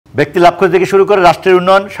ব্যক্তি লাভ করে থেকে শুরু করে রাষ্ট্রের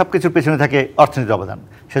উন্নয়ন সবকিছুর পেছনে থাকে অর্থনীতির অবদান।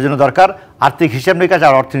 সেজন্য দরকার আর্থিক হিসাব নিকাশ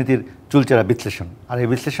আর অর্থনীতির চুলচেরা বিশ্লেষণ। আর এই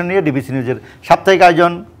বিশ্লেষণ নিয়ে ডিবিসি নিউজের সাপ্তাহিক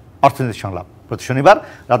আয়োজন অর্থনীতি সংলাপ। প্রতি শনিবার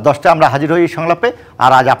রাত 10টায় আমরা হাজির হই এই সংলাপে।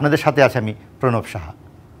 আর আজ আপনাদের সাথে আছে আমি প্রণব সাহা।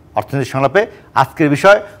 অর্থনীতি সংলাপে আজকের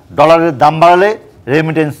বিষয়, ডলারের দাম বাড়ালে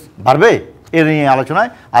রেমিটেন্স বাড়বে, এর নিয়ে আলোচনায়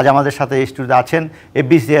আজ আমাদের সাথে এই স্টুডিওতে আছেন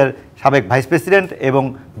এফবিসিআইয়ের সাবেক ভাইস প্রেসিডেন্ট এবং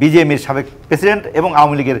বিজেএমইর সাবেক প্রেসিডেন্ট এবং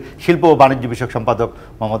আওয়ামী লীগের শিল্প ও বাণিজ্য বিষয়ক সম্পাদক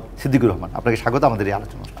মোহাম্মদ সিদ্দিকুর রহমান। আপনাকে স্বাগত আমাদের এই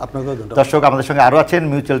আলোচনা। দর্শক, আমাদের সঙ্গে আরও আছেন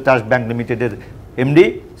মিউচুয়াল ট্রাস্ট ব্যাংক লিমিটেডের এমডি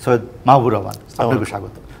সৈয়দ মাহবুবুর রহমান। আপনাকে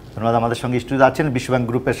স্বাগত। ধন্যবাদ। আমাদের সঙ্গে স্টুডিওতে আছেন বিশ্বব্যাংক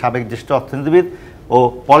গ্রুপের সাবেক জ্যেষ্ঠ অর্থনীতিবিদ ও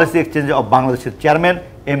পলিসি এক্সচেঞ্জ অব বাংলাদেশের চেয়ারম্যান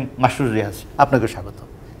এম মাসরুর রিয়াজ। আপনাকে স্বাগত।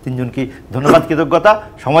 তিনজনকে ধন্যবাদ, কৃতজ্ঞতা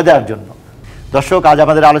সময় দেওয়ার জন্য। দর্শক, আজ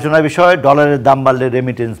আমাদের আলোচনার বিষয়, ডলারের দাম বাড়লে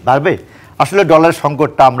রেমিটেন্স বাড়বে। আসলে ডলারের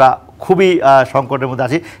সংকটটা আমরা খুবই সংকটের মধ্যে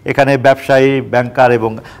আছি। এখানে ব্যবসায়ী, ব্যাংকার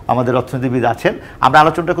এবং আমাদের অর্থনীতিবিদ আছেন। আমরা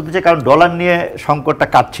আলোচনাটা করতে চাই কারণ ডলার নিয়ে সংকটটা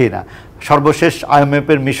কাটছেই না। সর্বশেষ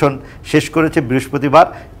আইএমএফের মিশন শেষ করেছে বৃহস্পতিবার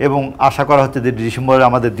এবং আশা করা হচ্ছে যে ডিসেম্বরে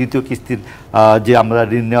আমাদের দ্বিতীয় কিস্তির যে আমরা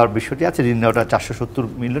ঋণ নেওয়ার বিষয়টি আছে, ঋণ নেওয়াটা 470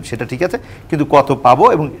 মিলিয়ন, সেটা ঠিক আছে, কিন্তু কত পাবো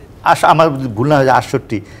এবং আমার ভুল না হয়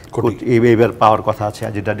 68 কোটি এইবার পাওয়ার কথা আছে,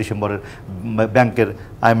 যেটা ডিসেম্বরের ব্যাংকের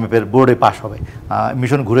আইএমএফের বোর্ডে পাস হবে।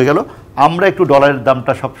 মিশন ঘুরে গেল। আমরা একটু ডলারের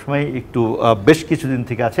দামটা সবসময় একটু বেশ কিছুদিন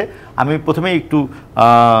থেকে আছে। আমি প্রথমেই একটু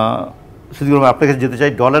আপনার কাছে যেতে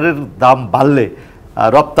চাই, ডলারের দাম বাড়লে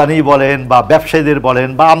রপ্তানি বলেন বা ব্যবসায়ীদের বলেন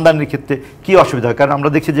বা আমদানির ক্ষেত্রে কী অসুবিধা হয়? কারণ আমরা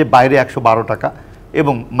দেখছি যে বাইরে 112 টাকা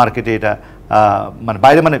এবং মার্কেটে এটা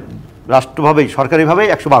বাইরে রাষ্ট্রভাবেই সরকারিভাবেই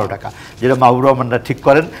 112 টাকা, যেটা মাহবুবুর রহমানরা ঠিক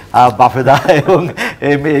করেন, বাফেদা এবং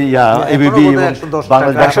এবিবি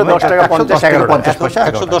বাংলাদেশ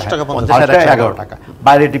 11 টাকা,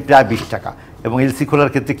 বাইরে এটি প্রায় 20 টাকা। এবং এলসি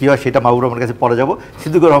খোলার ক্ষেত্রে কী হয় সেটা মাহবুবুর রহমানের কাছে পরে যাবো।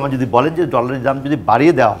 সিদ্দিকুর রহমান যদি বলেন যে ডলারের দাম যদি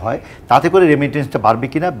বাড়িয়ে দেওয়া হয় তাতে করে রেমিটেন্সটা বাড়বে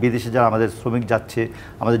কিনা, বিদেশে যারা আমাদের শ্রমিক যাচ্ছে,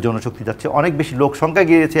 আমাদের জনশক্তি যাচ্ছে, অনেক বেশি লোক সংখ্যা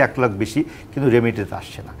গিয়েছে 1 লাখ বেশি, কিন্তু রেমিটেন্স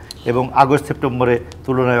আসছে না। এবং আগস্ট সেপ্টেম্বরে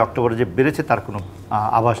তুলনায় অক্টোবরে যে বেড়েছে তার কোনো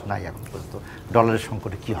আভাস নাই এখন পর্যন্ত। ডলারের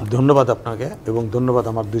সংকটে কী হয়? ধন্যবাদ আপনাকে এবং ধন্যবাদ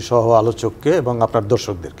আমার দুই সহ আলোচককে এবং আপনার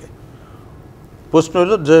দর্শকদেরকে। প্রশ্ন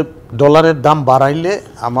হলো যে ডলারের দাম বাড়াইলে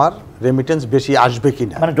আমার রেমিটেন্স বেশি আসবে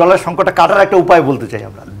কিনা, ডলারের সংকটটা কাটার একটা উপায় বলতে চাই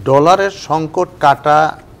আমরা। ডলারের সংকট কাটা,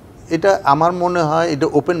 এটা আমার মনে হয় এটা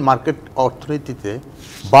ওপেন মার্কেট অর্থনীতিতে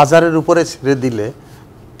বাজারের উপরে ছেড়ে দিলে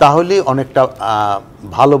তাহলে অনেকটা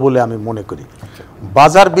ভালো বলে আমি মনে করি।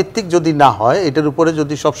 বাজার ভিত্তিক যদি না হয়, এটার উপরে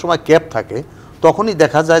যদি সবসময় ক্যাপ থাকে, তখনই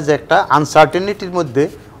দেখা যায় যে একটা আনসার্টেনিটির মধ্যে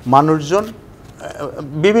মানুষজন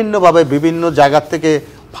বিভিন্নভাবে বিভিন্ন জায়গার থেকে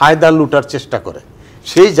ফায়দা লুটার চেষ্টা করে।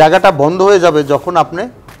 সেই জায়গাটা বন্ধ হয়ে যাবে যখন আপনি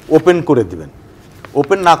ওপেন করে দিবেন।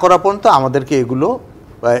 ওপেন না করা পর্যন্ত আমাদেরকে এগুলো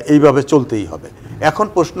এইভাবে চলতেই হবে। এখন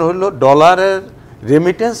প্রশ্ন হলো ডলারের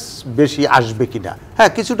রেমিটেন্স বেশি আসবে কিনা।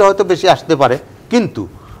 হ্যাঁ, কিছুটা হয়তো বেশি আসতে পারে, কিন্তু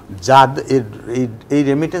এই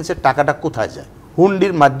রেমিটেন্সের টাকাটা কোথায় যায়?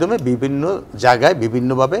 হুন্ডির মাধ্যমে বিভিন্ন জায়গায়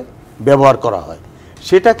বিভিন্নভাবে ব্যবহার করা হয়।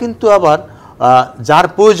 সেটা কিন্তু আবার যার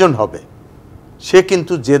প্রয়োজন হবে সে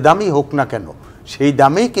কিন্তু যে দামই হোক না কেন সেই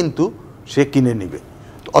দামেই কিন্তু সে কিনে নেবে।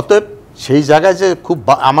 অতএব সেই জায়গায় যে খুব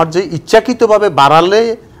আমার যে ইচ্ছাকৃতভাবে বাড়ালে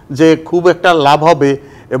যে খুব একটা লাভ হবে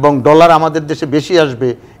এবং ডলার আমাদের দেশে বেশি আসবে,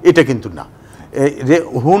 এটা কিন্তু না।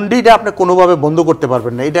 হুন্ডিটা আপনি কোনোভাবে বন্ধ করতে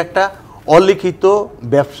পারবেন না। এটা একটা অলিখিত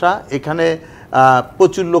ব্যবসা। এখানে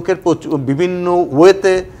প্রচুর লোকের বিভিন্ন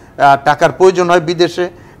ওয়েতে টাকার প্রয়োজন হয় বিদেশে,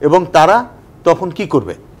 এবং তারা তখন কি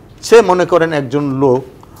করবে? সে মনে করেন একজন লোক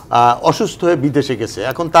অসুস্থ হয়ে বিদেশে গেছে,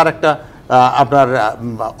 এখন তার একটা আপনার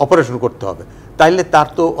অপারেশন করতে হবে, তাইলে তার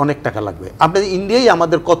তো অনেক টাকা লাগবে। আপনাদের ইন্ডিয়ায়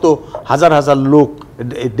আমাদের কত হাজার হাজার লোক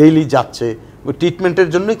ডেইলি যাচ্ছে ট্রিটমেন্টের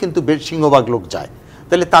জন্যই, কিন্তু সিংহভাগ লোক যায়।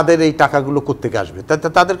 তাহলে তাদের এই টাকাগুলো কোত্থেকে আসবে?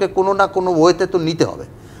 তাদেরকে কোনো না কোনো ওয়েতে তো নিতে হবে।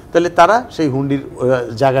 তাহলে তারা সেই হুন্ডির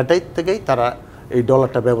জায়গাটাই থেকেই তারা এই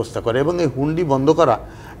ডলারটা ব্যবস্থা করে। এবং এই হুন্ডি বন্ধ করা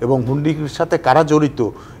এবং হুন্ডির সাথে কারা জড়িত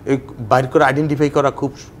এই বাইর করে আইডেন্টিফাই করা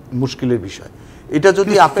খুব মুশকিলের বিষয়। এটা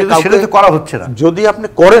যদি আপনি করা হচ্ছে না, যদি আপনি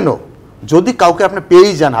করেনও, যদি কাউকে আপনি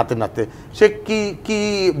পেয়েই যান হাতে নাতে, সে কি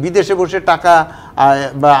বিদেশে বসে টাকা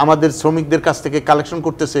বা আমাদের শ্রমিকদের কাছ থেকে কালেকশন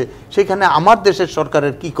করতেছে, সেখানে আমার দেশের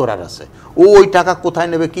সরকারের কি করার আছে? ওই টাকা কোথায়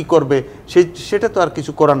নেবে, কি করবে, সেটা তো আর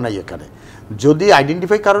কিছু করার নাই এখানে। যদি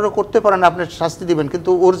আইডেন্টিফাই কারোরও করতে পারেন আপনি শাস্তি দিবেন, কিন্তু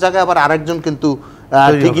ওর জায়গায় আবার আরেকজন কিন্তু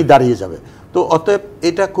ঠিকই দাঁড়িয়ে যাবে। তো অতএব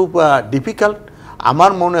এটা খুব ডিফিকাল্ট।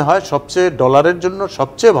 আমার মনে হয় সবচেয়ে ডলারের জন্য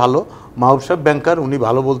সবচেয়ে ভালো মাহবুব সাহেব ব্যাংকার, উনি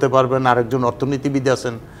ভালো বলতে পারবেন। আরেকজন অর্থনীতিবিদ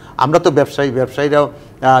আছেন। আমরা তো ব্যবসায়ীরাও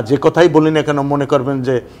যে কথাই বলি না কেন মনে করবেন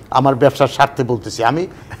যে আমার ব্যবসার স্বার্থে বলতেছি। আমি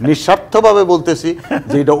নিঃস্বার্থভাবে বলতেছি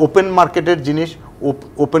যে এটা ওপেন মার্কেটের জিনিস,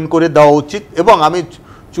 ওপেন করে দেওয়া উচিত। এবং আমি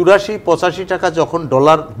 84-85 টাকা যখন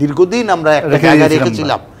ডলার দীর্ঘদিন আমরা একটা জায়গায়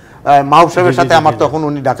রেখেছিলাম, মাহবুব সাহেবের সাথে আমার তখন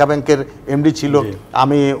উনি ঢাকা ব্যাংকের এমডি ছিল,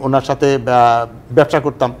 আমি ওনার সাথে ব্যবসা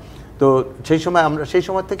করতাম। তো সেই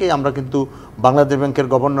সময় থেকেই আমরা কিন্তু বাংলাদেশ ব্যাংকের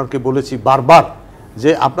গভর্নরকে বলেছি বারবার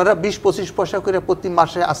যে আপনারা 20-25 পয়সা করে প্রতি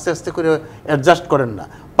মাসে আস্তে আস্তে করে অ্যাডজাস্ট করেন না।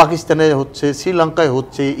 পাকিস্তানে হচ্ছে, শ্রীলঙ্কায়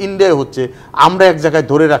হচ্ছে, ইন্ডিয়ায় হচ্ছে, আমরা এক জায়গায়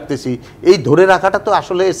ধরে রাখতেছি। এই ধরে রাখাটা তো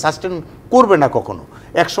আসলে সাস্টেন করবে না কখনো,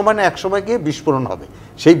 এক সময় না এক সময় গিয়ে বিস্ফোরণ হবে।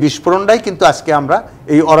 সেই বিস্ফোরণটাই কিন্তু আজকে আমরা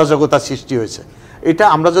এই অরাজকতার সৃষ্টি হয়েছে। এটা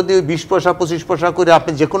আমরা যদি 20 পয়সা 25 পয়সা করে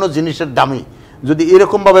আপনি যে কোনো জিনিসের দামই যদি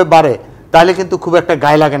এরকমভাবে বাড়ে তাহলে কিন্তু খুব একটা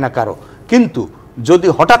গায়ে লাগে না কারো, কিন্তু যদি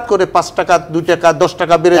হঠাৎ করে 5 টাকা 2 টাকা 10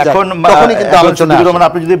 টাকা বেড়ে যায় তখনই কিন্তু আলোচনা।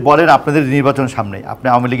 আপনি যদি বলেন আপনাদের নির্বাচন সামনে, আপনি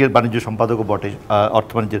আওয়ামী লীগের বাণিজ্য সম্পাদকও বটে, অর্থ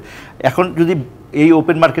বাণিজ্যের, এখন যদি এই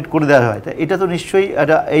ওপেন মার্কেট করে দেওয়া হয় এটা তো নিশ্চয়ই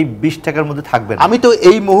এই 20 টাকার মধ্যে থাকবে না। আমি তো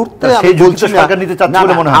এই মুহূর্তে বলছি সরকার নিতে চাচ্ছে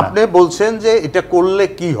বলে মনে হয়। আপনি বলছেন যে এটা করলে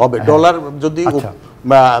কি হবে, ডলার যদি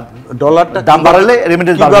ডলারটা দাম বাড়ালে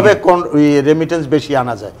কিভাবে রেমিটেন্স বেশি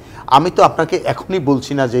আনা যায়। আমি তো আপনাকে এখনই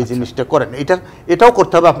বলছি না যে এই জিনিসটা করেন, এটাও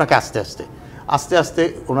করতে হবে আপনাকে আস্তে আস্তে আস্তে আস্তে।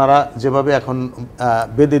 ওনারা যেভাবে এখন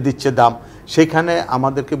বেঁধে দিচ্ছে দাম, সেখানে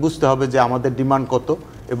আমাদেরকে বুঝতে হবে যে আমাদের ডিমান্ড কত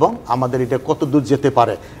এবং আমাদের এটা কত দূর যেতে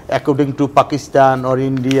পারে according to Pakistan or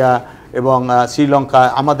India এবং শ্রীলঙ্কা,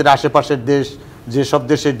 আমাদের আশেপাশের দেশ যেসব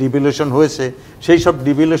দেশে ডিভ্যালুয়েশন হয়েছে সেই সব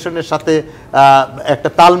ডিভ্যালুয়েশনের সাথে একটা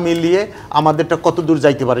তাল মিলিয়ে আমাদেরটা কত দূর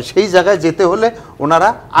যাইতে পারে। সেই জায়গায় যেতে হলে ওনারা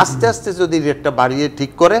আস্তে আস্তে যদি রেটটা বাড়িয়ে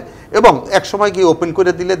ঠিক করে এবং এক সময় গিয়ে ওপেন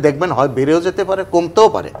করে দিলে দেখবেন হয় বেড়েও যেতে পারে, কমতেও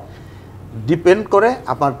পারে, ডিপেন্ড করে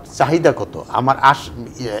আমার চাহিদা কত, আমার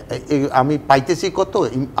আমি পাইতেছি কত,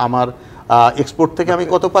 আমার এক্সপোর্ট থেকে আমি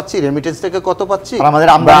কত পাচ্ছি, রেমিটেন্স থেকে কত পাচ্ছি, আমাদের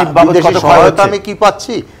আমদানি সহায়তা আমি কি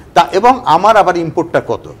পাচ্ছি তা, এবং আমার আবার ইম্পোর্টটা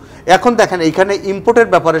কত। এখন দেখেন এইখানে ইম্পোর্টের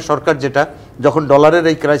ব্যাপারে সরকার যেটা, যখন ডলারের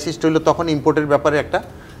এই ক্রাইসিস হইল তখন ইম্পোর্টের ব্যাপারে একটা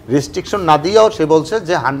রেস্ট্রিকশন না দিয়েও সে বলছে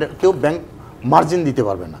যে কেউ ব্যাংক মার্জিন দিতে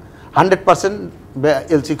পারবে না, 100%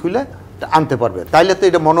 এলসি খুলে আনতে পারবে। তাইলে তো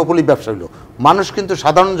এটা মনোপলি ব্যবসা হইলো। মানুষ কিন্তু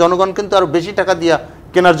সাধারণ জনগণ কিন্তু আরও বেশি টাকা দিয়া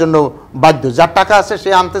কেনার জন্য বাধ্য, যার টাকা আছে সে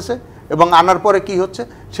আনতেছে এবং আনার পরে কি হচ্ছে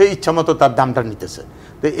সেই ইচ্ছা মতো তার দামটা নিতেছে।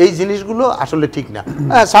 তো এই জিনিসগুলো আসলে ঠিক না।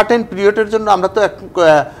 সার্টেন পিরিয়ডের জন্য আমরা তো এক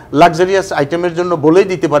লাক্সারিয়াস আইটেমের জন্য বলেই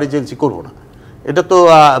দিতে পারি যে এলসি করবো না, এটা তো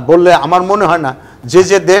বললে আমার মনে হয় না যে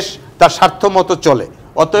যে দেশ তার স্বার্থ মতো চলে,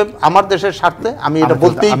 অতএব আমার দেশের স্বার্থে আমি এটা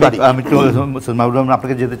বলতেই পারি। আমি তো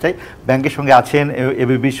আপনাকে যেতে চাই, ব্যাংকের সঙ্গে আছেন,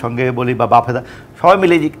 এবিবির সঙ্গে বলি বা বাফেদা সবাই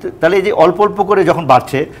মিলে, তাহলে এই যে অল্প অল্প করে যখন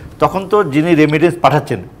বাড়ছে তখন তো যিনি রেমিটেন্স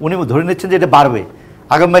পাঠাচ্ছেন উনি ধরে নিচ্ছেন যে এটা বাড়বে,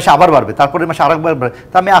 আগামী মাসে আবার বাড়বে, তারপরে মাসে আরেকবার বাড়বে,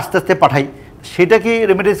 তা আমি আস্তে আস্তে পাঠাই, সেটা কি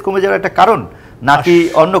রেমিটেন্স কমে যাওয়ার একটা কারণ নাকি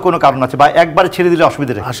অন্য কোনো কারণ আছে, বা একবার ছেড়ে দিলে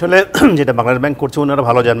অসুবিধা নেই? আসলে যেটা বাংলাদেশ ব্যাংক করছে ওনারা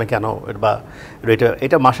ভালো জানবে কেন বা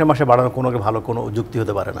এটা মাসে মাসে বাড়ানোর কোনো ভালো কোনো যুক্তি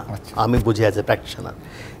হতে পারে না, আমি বুঝি অ্যাজ এ প্র্যাকটিশনার।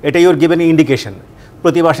 এটা ইউর গিভেন ইন্ডিকেশন,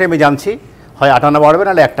 প্রতি মাসে আমি জানছি হয় 58 বাড়বে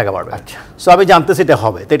নাহলে 1 টাকা বাড়বে। আচ্ছা, সো আমি জানতেছি এটা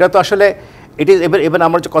হবে, তো এটা তো আসলে ইট ইজ এবার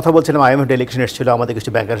আমরা যে কথা বলছিলাম IMF ডেলিগেশন এসেছিল, আমাদের কিছু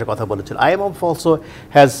ব্যাংকারের কথা বলেছিল, IMF also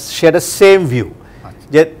has share the same view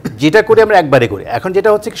যে যেটা করি আমরা একবারে করি। এখন যেটা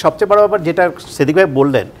হচ্ছে কি সবচেয়ে বড় ব্যাপার, যেটা সিদ্দিক ভাই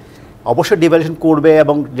বললেন, অবশ্যই ডিভ্যালুয়েশন করবে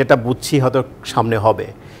এবং যেটা বুঝছি হয়তো সামনে হবে,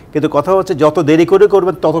 কিন্তু কথা হচ্ছে যত দেরি করে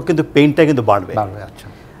করবেন তত কিন্তু পেইনটা কিন্তু বাড়বে। আচ্ছা,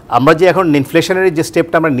 আমরা যে এখন ইনফ্লেশনারি যে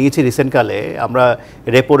স্টেপটা আমরা নিয়েছি রিসেন্টকালে, আমরা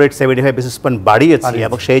রেপো রেট 75 বেসিস পয়েন্ট বাড়িয়েছি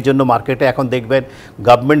এবং সেই জন্য মার্কেটে এখন দেখবেন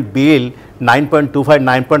গভর্নমেন্ট বিল 9.25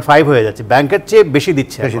 9.5 হয়ে যাচ্ছে, ব্যাংকের চেয়ে বেশি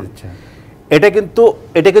দিচ্ছে। এটা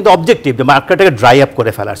কিন্তু অবজেক্টিভ যে মার্কেটটাকে ড্রাই আপ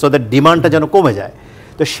করে ফেলার, সো দ্যাট ডিমান্ডটা যেন কমে যায়।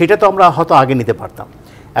 তো সেটা তো আমরা হয়তো আগে নিতে পারতাম,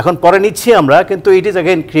 এখন পরে নিচ্ছি আমরা, কিন্তু it is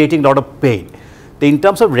again creating lot of pain. তো ইন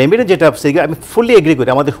টার্মস অফ রেমিটেন্স যেটা আমি ফুলি এগ্রি করি,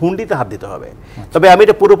 আমাদের হুন্ডিতে হাত দিতে হবে, তবে আমি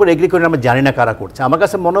এটা পুরোপুরি এগ্রি করি, আমরা জানি না কারা করছে। আমার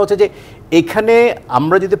কাছে মনে হচ্ছে যে এখানে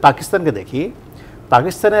আমরা যদি পাকিস্তানকে দেখি,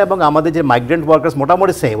 পাকিস্তানে এবং আমাদের যে মাইগ্রেন্ট ওয়ার্কার্স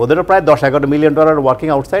মোটামুটি সেম, ওদেরও প্রায় $10-11 মিলিয়ন ওয়ার্কিং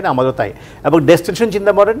আউটসাইড, আমাদেরও তাই, এবং ডেস্টিনেশন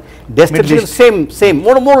চিন্তা করেন, ডেস্টিনেশন সেম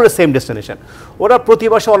মোর সেম ডেস্টিনেশন, ওরা প্রতি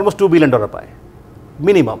বছর অলমোস্ট $2 বিলিয়ন পায়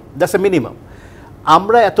মিনিমাম, দ্যাটস এ মিনিমাম।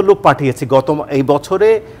 আমরা এত লোক পাঠিয়েছি, এই বছরে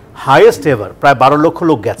হাইয়েস্ট এভার প্রায় 12 লক্ষ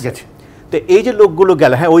লোক গেছে। তো এই যে লোকগুলো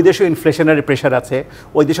গেলে, হ্যাঁ ওই দেশেও ইনফ্লেশনারি প্রেশার আছে,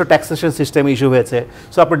 ওই দেশেও ট্যাক্সেশন সিস্টেম ইস্যু হয়েছে,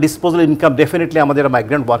 সো আপনার ডিসপোজাল ইনকাম ডেফিনেটলি আমাদের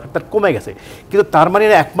মাইগ্রেন্ট ওয়ার্কার তার কমে গেছে, কিন্তু তার মানে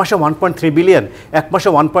এক মাসে 1.3 বিলিয়ন, এক মাসে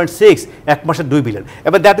 1.6, এক মাসে 2 বিলিয়ন,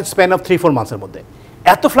 এবার দ্যাট ইজ স্প্যান অফ 3-4 মান্থসের মধ্যে।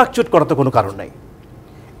 এত ফ্লাকচুয়েট করার তো কোনো কারণ নাই,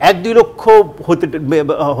 1-2 লক্ষ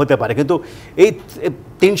হতে পারে, কিন্তু এই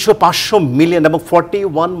 300-500 মিলিয়ন এবং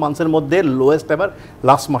 41 মান্থসের মধ্যে লোয়েস্ট এবার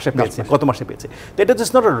লাস্ট মাসে পেয়েছে, গত মাসে পেয়েছে। তো এটা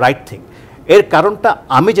is not a right thing. এর কারণটা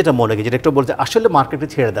আমি যেটা মনে করি, যেটা একটু বলছে, আসলে মার্কেটে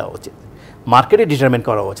ছেড়ে দেওয়া উচিত, মার্কেটে ডিটারমিন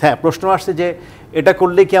করা উচিত। হ্যাঁ, প্রশ্ন আসছে যে এটা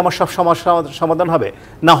করলে কি আমার সব সমস্যা সমাধান হবে?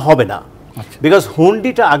 না, হবে না, বিকজ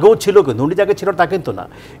হুন্ডিটা আগেও ছিল, কিন্তু হুন্ডি আগে ছিল তা কিন্তু না।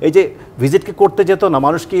 এই যে ভিজিটকে করতে যেত না,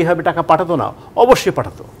 মানুষ কি এইভাবে টাকা পাঠাতো না? অবশ্যই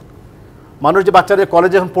পাঠাতো, মানুষ যে বাচ্চাদের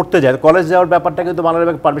কলেজে যখন পড়তে যায়, কলেজ যাওয়ার ব্যাপারটা কিন্তু বাংলা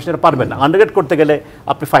ব্যাংক পারমিশন পারবেন না। আন্ডারগ্রেড করতে গেলে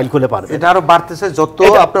আপনি ফাইল খুলে পারবেন। এটা আরো বাড়তেছে, যত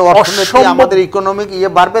আপনার অর্থনীতি আমাদের ইকোনমিক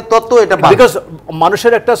বাড়বে তত এটা বাড়বে, বিকজ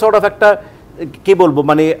মানুষের একটা সর্ট অফ একটা কি বলবো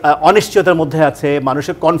মানে অনিশ্চয়তার মধ্যে আছে,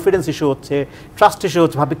 মানুষের কনফিডেন্স ইস্যু হচ্ছে, ট্রাস্ট ইস্যু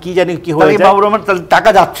হচ্ছে, ভাবে কি জানি কি হয়ে যায়,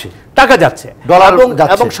 টাকা যাচ্ছে, টাকা যাচ্ছে,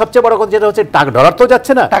 এবং সবচেয়ে বড় কথা যেটা হচ্ছে ডলার তো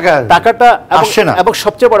যাচ্ছে না, টাকাটা আসছে না। এবং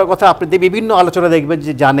সবচেয়ে বড় কথা আপনি বিভিন্ন আলোচনা দেখবেন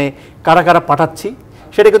যে জানে কারা কারা পাঠাচ্ছি,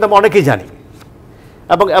 সেটা কিন্তু আমরা অনেকেই জানি।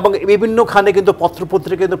 এবং বিভিন্নখানে কিন্তু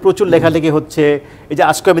পত্রপত্রিকা কিন্তু প্রচুর লেখালেখি হচ্ছে। এই যে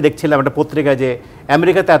আজকে আমি দেখছিলাম একটা পত্রিকায় যে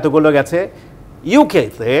আমেরিকাতে এতগুলো গেছে,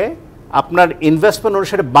 ইউকেতে আপনার ইনভেস্টমেন্ট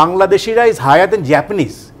অনুসারে বাংলাদেশিরা is higher than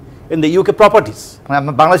Japanese in the UK properties.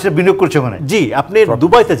 বাংলাদেশের বিনিয়োগ করছে ওখানে। জি, আপনি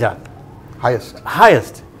দুবাইতে যান,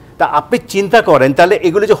 হাইয়েস্ট। তা আপনি চিন্তা করেন তাহলে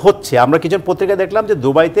এগুলো যে হচ্ছে। আমরা কিছু পত্রিকা দেখলাম যে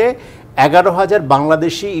দুবাইতে 11,000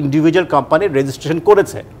 বাংলাদেশি ইন্ডিভিজুয়াল কোম্পানির রেজিস্ট্রেশন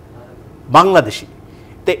করেছে, বাংলাদেশি।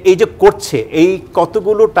 তো এই যে করছে, এই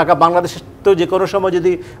কতগুলো টাকা বাংলাদেশের তো যে কোনো সময়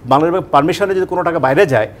যদি বাংলাদেশ পারমিশনে যদি কোনো টাকা বাইরে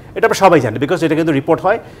যায়, এটা আমরা সবাই জানি, বিকজ এটা কিন্তু রিপোর্ট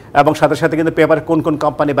হয় এবং সাথে সাথে কিন্তু পেপারে কোন কোন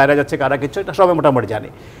কোম্পানি বাইরে যাচ্ছে, কারা কিছু, এটা সবাই মোটামুটি জানি।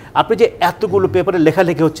 আপনি যে এতগুলো পেপারে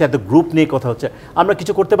লেখালেখি হচ্ছে, এত গ্রুপ নিয়ে কথা হচ্ছে, আমরা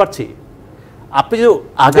কিছু করতে পারছি? আপনি যে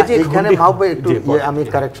আগে যে এখানে একটু আমি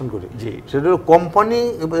কারেকশন করি, সেটা কোম্পানি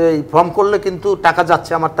ফর্ম করলে কিন্তু টাকা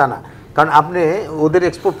যাচ্ছে আমার তা না, কারণ আপনি ওদের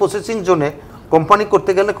এক্সপোর্ট প্রসেসিং জোনে কোম্পানি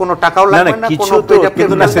করতে গেলে কোনো টাকাও লাগবে না, কোনো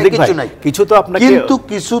কিছু নাই, কিছু তো আপনাকে কিন্তু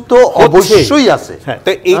কিছু তো অবশ্যই আছে। তো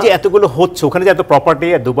এই যে এতগুলো হচ্ছে, ওখানে যে এত প্রপার্টি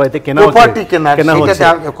দুবাইতে কেনা হচ্ছে,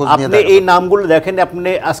 আপনি এই নামগুলো দেখেন,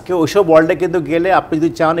 আপনি আজকে ওইসব ওয়ার্ল্ডে কিন্তু গেলে আপনি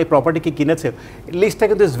যদি চান এই প্রপার্টি কি কিনেছে, লিস্টটা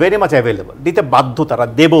কিন্তু ইজ ভেরি মাচ অ্যাভেলেবল, দিতে বাধ্য তারা,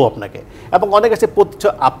 দেবো আপনাকে। এবং অনেক আছে,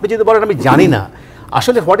 আপনি যদি বলেন আমি জানি না,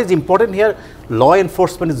 আসলে what is important here, law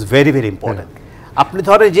enforcement is very very important. আপনি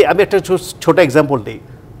ধরেন যে আমি একটা ছোট এক্সাম্পল দিই,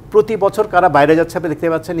 প্রতি বছর কারা বাইরে যাচ্ছে আপনি দেখতে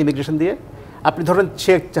পাচ্ছেন ইমিগ্রেশন দিয়ে। আপনি ধরেন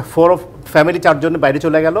সে ফ্যামিলি 4 জন বাইরে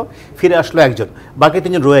চলে গেল, ফিরে আসলো 1 জন, বাকি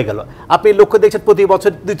 3 জন রয়ে গেল। আপনি লক্ষ্য দেখছেন প্রতি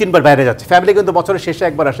বছর 2-3 বার বাইরে যাচ্ছে, ফ্যামিলি কিন্তু বছরের শেষে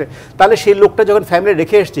একবার আসে। তাহলে সেই লোকটা যখন ফ্যামিলি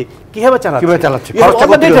রেখে এসছে, কীভাবে চালাচ্ছে?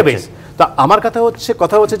 তো আমার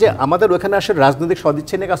কথা হচ্ছে যে আমাদের ওখানে আসলে রাজনৈতিক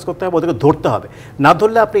সদিচ্ছা নিয়ে কাজ করতে হবে, ওদেরকে ধরতে হবে। না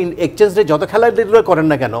ধরলে আপনি এক্সচেঞ্জ রেট যত খেলাধুলো করেন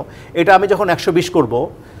না কেন, এটা আমি যখন 120 করবো,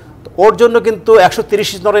 ওর জন্য কিন্তু 130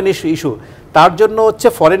 ইস্যু, তার জন্য হচ্ছে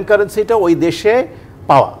ফরেন কারেন্সিটা ওই দেশে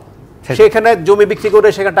পাওয়া, সেখানে জমি বিক্রি করে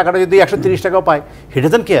সেখানে টাকাটা যদি 130 টাকাও পায়, he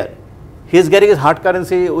doesn't care, he is গ্যারিং is hard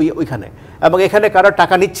currency ওইখানে। এবং এখানে কারা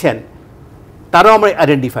টাকা নিচ্ছেন তারাও আমরা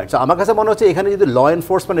আইডেন্টিফাইড। সো আমার কাছে মনে হচ্ছে এখানে যদি law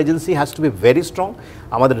enforcement agency has to be very strong,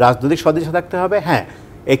 আমাদের রাজনৈতিক সদিচ্ছা থাকতে হবে। হ্যাঁ,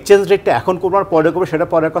 এক্সচেঞ্জ রেটটা এখন করবো আর পরে করবো সেটা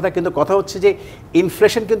পরের কথা, কিন্তু কথা হচ্ছে যে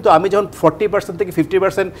ইনফ্লেশন কিন্তু আমি যখন 40% থেকে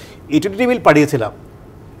 50% ইউটিলিটি বিল পাঠিয়েছিলাম,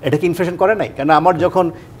 এটা কি ইনফ্লেশন করে নাই? কেন আমার যখন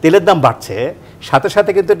তেলের দাম বাড়ছে, সাথে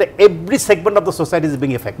সাথে কিন্তু এটা every segment of the society is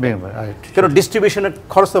being affected, কেন ডিস্ট্রিবিউশনের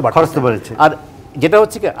খরচ তো বাড়ছে। আর যেটা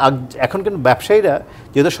হচ্ছে কি এখন কিন্তু ব্যবসায়ীরা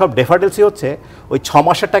যেহেতু সব ডেফার্ডেলসি হচ্ছে, ওই 6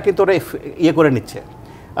 মাসেরটা কিন্তু ওরা ইয়ে করে নিচ্ছে,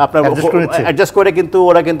 আপনার অ্যাডজাস্ট করে, কিন্তু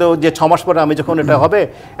ওরা কিন্তু যে 6 মাস পরে আমি যখন এটা হবে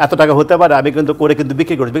এত টাকা হতে পারে, আমি কিন্তু করে কিন্তু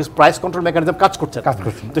বিক্রি করছি, বিকজ প্রাইস কন্ট্রোল মেকানিজম কাজ করছে।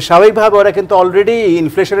 তো স্বাভাবিকভাবে ওরা কিন্তু অলরেডি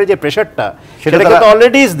ইনফ্লেশনের যে প্রেশারটা সেটা কিন্তু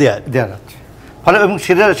অলরেডি ইজ দেয়ার ফলে, এবং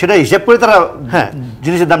সেটা হিসাব করে তারা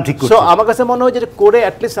জিনিসের দাম ঠিক করছে। আমার কাছে মনে হয় যে করে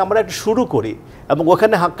অ্যাটলিস্ট আমরা একটু শুরু করি এবং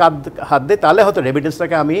ওখানে হাত দিই, তাহলে হয়তো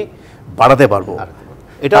রেমিটেন্সটাকে আমি বাড়াতে পারবো।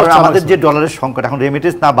 এটা আমাদের যে ডলারের সংকট, এখন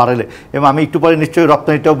রেমিটেন্স না বাড়ালে, এবং আমি একটু পরে নিশ্চয়ই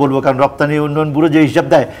রপ্তানিটাও বলবো, কারণ রপ্তানি উন্নয়ন ব্যুরো যে হিসাব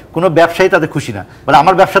দেয়, কোনো ব্যবসায়ী তাদের খুশি না, মানে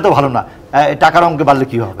আমার ব্যবসা তো ভালো না, টাকার অঙ্কে বাড়লে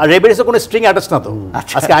কি হবে? আর রেমিটেন্সে কোনো স্ট্রিং অ্যাটাচ না তো।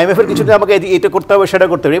 আজকে আইএমএফ এর কিছুটা আমাকে এটা করতে হবে সেটা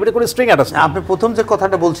করতে হবে, রেমিটেন্সে কোনো স্ট্রিং অ্যাটাচ না। আপনি প্রথম যে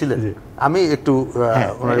কথাটা বলছিলেন, আমি একটু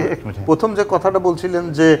প্রথম যে কথাটা বলছিলেন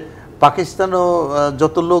যে পাকিস্তানও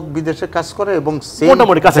যত লোক বিদেশে কাজ করে এবং সেই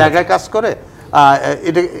জায়গায় কাজ করে,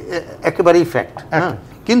 এটা একেবারেই ফ্যাক্ট।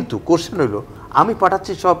 কিন্তু কোশ্চেন হলো, আমি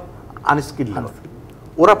পাঠাচ্ছি সব আনস্কিল,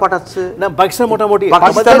 ওরা পাঠাচ্ছে না পাকিস্তান মোটামুটি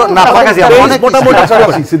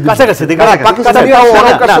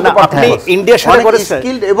ইন্ডিয়ার সাথে করে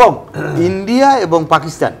স্কিলড, এবং ইন্ডিয়া এবং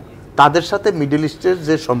পাকিস্তান তাদের সাথে মিডল ইস্টের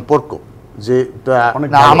যে সম্পর্ক, যে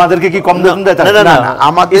আমাদেরকে কি কম বেতন দেয়?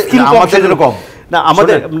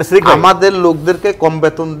 আমাদের লোকদেরকে কম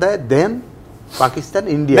বেতন দেয়, দেন পাকিস্তান,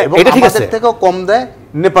 ইন্ডিয়া, এবং আমাদের থেকেও কম দেয়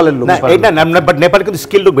নেপালের লোক। বাট নেপাল কিন্তু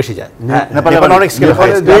স্কিল লোক বেশি যায়, নেপাল অনেক স্কিল,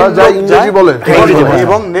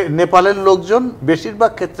 এবং নেপালের লোকজন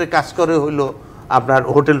বেশিরভাগ ক্ষেত্রে কাজ করে হইলো আপনার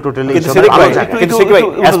হোটেল টোটেলে।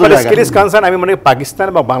 আমি মনে করি পাকিস্তান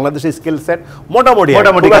বা বাংলাদেশের স্কিল সেট মোটামুটি।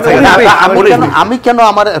 আমি কেন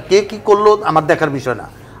আমার কে কি করলো আমার দেখার বিষয় না,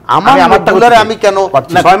 আমার ডলারে আমি কেন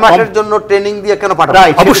 6 মাসের জন্য ট্রেনিং দিয়ে কেন পাঠাবো?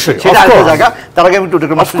 অবশ্যই সেটা আরেকটা জায়গা। তার আগে আমি একটু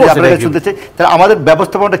আপনাদের শুনতে চাই, তাহলে আমাদের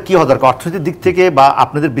ব্যবস্থাপনাটা কি হওয়া দরকার অর্থনৈতিক দিক থেকে, বা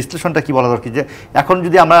আপনাদের বিশ্লেষণটা কি বলা দরকার যে এখন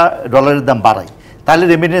যদি আমরা ডলারের দাম বাড়াই তাহলে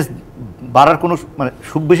রেমিটেন্স বাড়ার কোনো মানে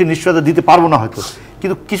খুব বেশি নিশ্চয়তা দিতে পারবো না হয়তো,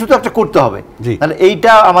 কিন্তু কিছু তো একটা করতে হবে। তাহলে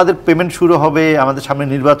এইটা আমাদের পেমেন্ট শুরু হবে, আমাদের সামনে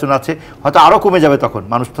নির্বাচন আছে, হয়তো আরও কমে যাবে, তখন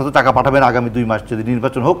মানুষ তত টাকা পাঠাবেন আগামী 2 মাস যদি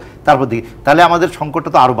নির্বাচন হোক তারপর দিকে, তাহলে আমাদের সংকটটা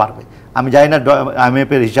তো আরও বাড়বে। আমি জানি না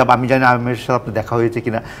IMF-এর হিসাব, আমি জানি না IMF-এর সাথে আপনি দেখা হয়েছে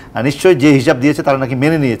কিনা, নিশ্চয়ই যে হিসাব দিয়েছে তারা নাকি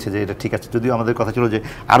মেনে নিয়েছে যে এটা ঠিক আছে, যদিও আমাদের কথা ছিল যে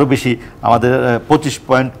আরও বেশি আমাদের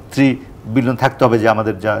 25.3 বিলিয়ন থাকতে হবে যে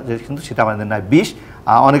আমাদের যা, কিন্তু সেটা আমাদের নয় 20,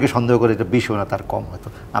 অনেকে সন্দেহ করে এটা 20 হবে না, তার কম হয়তো।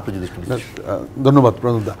 আপনি যদি ধন্যবাদ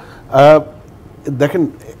প্রণবদা। দেখেন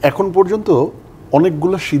এখন পর্যন্ত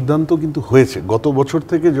অনেকগুলো সিদ্ধান্ত কিন্তু হয়েছে গত বছর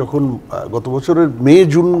থেকে, যখন গত বছরের মে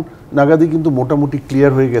জুন নাগাদই কিন্তু মোটামুটি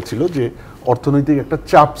ক্লিয়ার হয়ে গেছিল যে অর্থনৈতিক একটা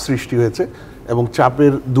চাপ সৃষ্টি হয়েছে, এবং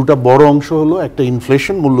চাপের দুটা বড় অংশ হলো একটা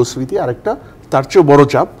ইনফ্লেশন মূল্যস্ফীতি, আর একটা তার চেয়েও বড়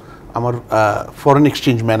চাপ আমার ফরেন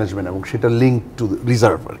এক্সচেঞ্জ ম্যানেজমেন্ট, এবং সেটা লিঙ্ক টু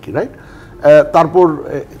রিজার্ভ আর কি, রাইট। তারপর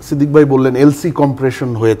সিদ্দিক ভাই বললেন এলসি কম্প্রেশন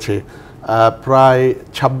হয়েছে, প্রায়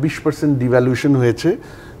 26% ডিভ্যালুয়েশন হয়েছে,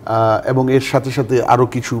 এবং এর সাথে সাথে আরও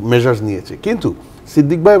কিছু মেজার্স নিয়েছে। কিন্তু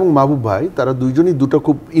সিদ্দিক ভাই এবং মাহবুব ভাই তারা দুইজনই দুটো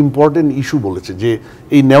খুব ইম্পর্টেন্ট ইস্যু বলেছে যে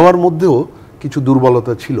এই নেওয়ার মধ্যেও কিছু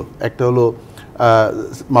দুর্বলতা ছিল। একটা হলো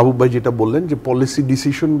মাহবুব ভাই যেটা বললেন যে পলিসি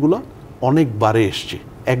ডিসিশনগুলো অনেকবারে এসছে,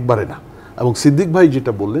 একবারে না। এবং সিদ্দিক ভাই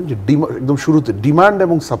যেটা বললেন যে একদম শুরুতে ডিমান্ড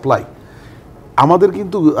এবং সাপ্লাই, আমাদের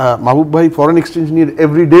কিন্তু মাহবুব ভাই ফরেন এক্সচেঞ্জ নিয়ে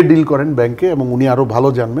এভরিডে ডিল করেন ব্যাংকে, এবং উনি আরও ভালো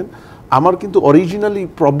জানবেন। আমার কিন্তু অরিজিনালি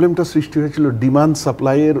প্রবলেমটা সৃষ্টি হয়েছিল ডিমান্ড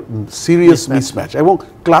সাপ্লাইয়ের সিরিয়াস মিসম্যাচ, এবং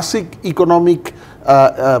ক্লাসিক ইকোনমিক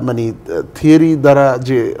মানে থিওরি দ্বারা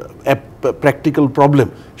যে প্র্যাকটিক্যাল প্রবলেম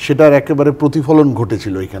সেটার একেবারে প্রতিফলন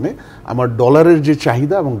ঘটেছিল এখানে। আমার ডলারের যে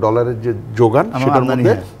চাহিদা এবং ডলারের যে যোগান সেটার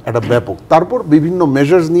মধ্যে একটা ব্যাপক, তারপর বিভিন্ন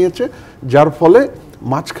মেজার্স নিয়েছে, যার ফলে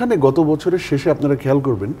মাঝখানে গত বছরের শেষে আপনারা খেয়াল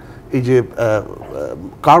করবেন এই যে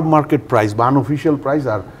কার্ব মার্কেট প্রাইস বা আনঅফিশিয়াল প্রাইস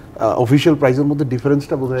আর অফিশিয়াল প্রাইসের মধ্যে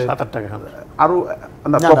ডিফারেন্সটা বোধহয় 7-8 টাকা, আরো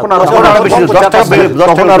না, তখন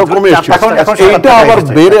আরো কমে এসেছে, এইটা আবার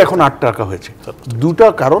বেড়ে এখন 8 টাকা হয়েছে। দুটা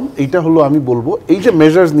কারণ, এইটা হলো আমি বলবো এই যে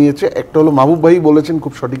মেজার্স নিয়েছে, একটা হলো মাহবুব ভাই বলেছেন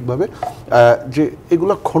খুব সঠিকভাবে যে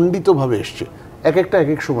এগুলো খণ্ডিতভাবে এসছে, এক একটা এক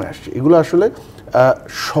এক সময় আসছে, এগুলো আসলে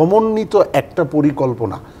সমন্বিত একটা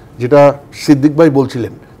পরিকল্পনা, যেটা সিদ্দিক ভাই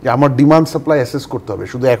বলছিলেন যে আমার ডিমান্ড সাপ্লাই অ্যাসেস করতে হবে,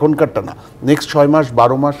 শুধু এখনকারটা না, নেক্সট 6 মাস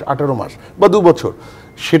 12 মাস 18 মাস বা 2 বছর,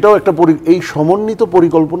 সেটাও একটা এই সমন্বিত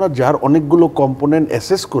পরিকল্পনা, যার অনেকগুলো কম্পোনেন্ট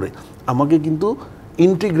অ্যাসেস করে আমাকে কিন্তু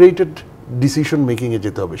ইন্টিগ্রেটেড ডিসিশন মেকিংয়ে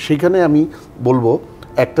যেতে হবে। সেখানে আমি বলবো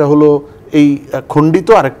একটা হলো এই খণ্ডিত,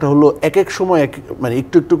 আর একটা হলো এক এক সময় মানে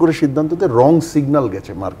একটু একটু করে সিদ্ধান্ততে রং সিগন্যাল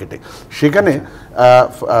গেছে মার্কেটে। সেখানে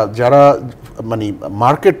যারা মানে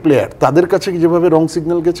মার্কেট প্লেয়ার তাদের কাছে যেভাবে রং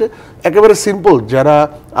সিগন্যাল গেছে, একেবারে সিম্পল যারা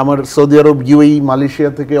আমার সৌদি আরব, ইউএই,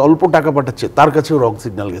 মালয়েশিয়া থেকে অল্প টাকা পাঠাচ্ছে তার কাছেও রং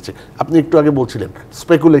সিগন্যাল গেছে। আপনি একটু আগে বলছিলেন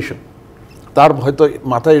স্পেকুলেশন, তার হয়তো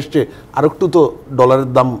মাথায় এসছে আর একটু তো ডলারের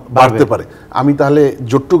দাম বাড়তে পারে, আমি তাহলে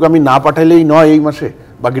যতটুকু আমি না পাঠাইলেই নয় এই মাসে,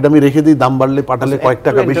 বাকিটা আমি রেখে দিই, দাম বাড়লে পাঠালে কয়েক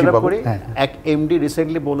টাকা বেশি পাবো। এক এমডি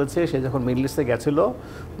রিসেন্টলি বলেছে, সে যখন মিডল ইস্টে গেছিল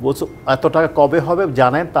বলছে এত টাকা কবে হবে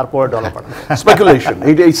জানেন, তারপরে ডলার পাঠাবে। স্পেকুলেশন,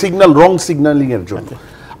 এইটা এই সিগন্যাল, রং সিগন্যালিং এর জন্য।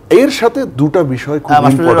 এর সাথে দুটা বিষয় খুব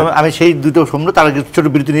ইম্পর্টেন্ট, আমি সেই দুটো শুনবো, তার আগে ছোট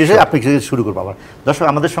বিরতি নিয়ে এসে আপনি শুরু করবো। আবার দর্শক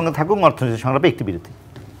আমাদের সঙ্গে থাকুন, অর্থনীতি সংলাপে একটি বিরতি।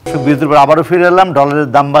 বিরতির পর আবারও ফিরে এলাম। ডলারের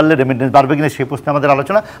দাম বাড়লে রেমিটেন্স বাড়বে কিনা সেই প্রশ্নে আমাদের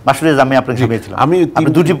আলোচনা। মাসুদ, আমি আপনাকে জানিয়েছিলাম, আমি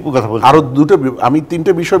দুটি কথা বলছি, আরো দুটো, আমি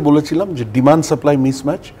 3টে বিষয় বলেছিলাম যে demand supply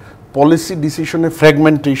mismatch, policy ডিসিশনের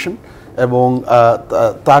fragmentation, এবং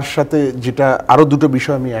তার সাথে যেটা আরও দুটো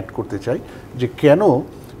বিষয় আমি অ্যাড করতে চাই যে কেন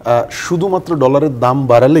শুধুমাত্র ডলারের দাম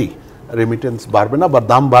বাড়ালেই রেমিটেন্স বাড়বে না বা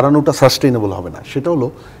দাম বাড়ানোটা সাস্টেইনেবল হবে না। সেটা হলো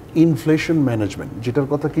ইনফ্লেশন ম্যানেজমেন্ট, যেটার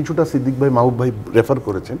কথা কিছুটা সিদ্দিক ভাই, মাহবুব ভাই রেফার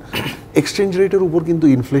করেছেন। এক্সচেঞ্জ রেটের উপর কিন্তু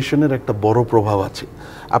ইনফ্লেশনের একটা বড় প্রভাব আছে।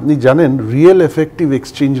 আপনি জানেন রিয়েল এফেক্টিভ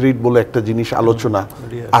এক্সচেঞ্জ রেট বলে একটা জিনিস আলোচনা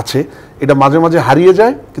আছে, এটা মাঝে মাঝে হারিয়ে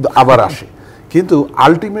যায় কিন্তু আবার আসে। কিন্তু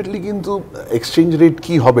আলটিমেটলি কিন্তু এক্সচেঞ্জ রেট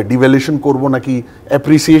কি হবে, ডিভ্যালুয়েশন করব নাকি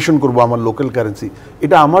অ্যাপ্রিসিয়েশন করব আমার লোকাল কারেন্সি,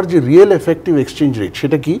 এটা আমার যে রিয়েল এফেক্টিভ এক্সচেঞ্জ রেট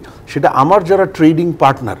সেটা কি, সেটা আমার যারা ট্রেডিং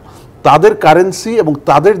পার্টনার তাদের কারেন্সি এবং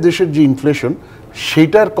তাদের দেশের যে ইনফ্লেশন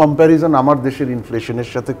সেটার কম্প্যারিজন আমার দেশের ইনফ্লেশনের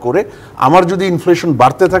সাথে করে, আমার যদি ইনফ্লেশন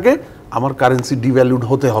বাড়তে থাকে আমার কারেন্সি ডিভ্যালুড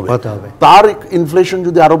হতে হবে, তার ইনফ্লেশন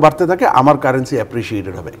যদি আরও বাড়তে থাকে আমার কারেন্সি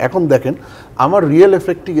অ্যাপ্রিসিয়েটেড হবে। এখন দেখেন আমার রিয়েল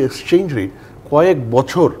এফেক্টিভ এক্সচেঞ্জ রেট কয়েক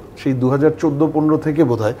বছর, সেই 2014-15 থেকে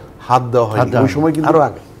বোধহয় হাত দেওয়া হয়, ওই সময় কিন্তু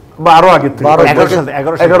বা আরো আগে থেকে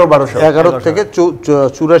 11 থেকে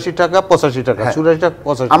 84 টাকা 85 টাকা 84 টাকা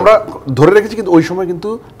 85 আমরা ধরে রেখেছি, কিন্তু ওই সময় কিন্তু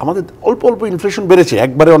আমাদের অল্প অল্প ইনফ্লেশন বেড়েছে,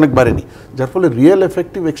 একবারে অনেক বাড়েনি, যার ফলে রিয়েল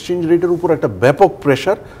এফেক্টিভ এক্সচেঞ্জ রেটের উপর একটা ব্যাপক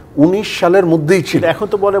প্রেসার 19 সালের মধ্যেই ছিল। এখন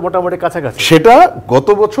তো বলে মোটামুটি কাছাকাছি। সেটা গত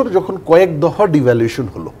বছর যখন কয়েক দফা ডিভ্যালুয়েশন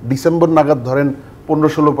হলো, ডিসেম্বর নাগাদ ধরেন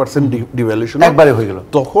 15-16% ডিভ্যালুয়েশন একবারে হয়ে গেল,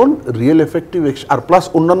 তখন রিয়েল এফেক্টিভ আর প্লাস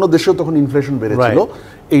অন্যান্য দেশেও তখন ইনফ্লেশন বেড়েছিল,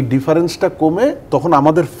 এই ডিফারেন্সটা কমে তখন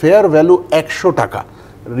আমাদের ফেয়ার ভ্যালু 100 টাকা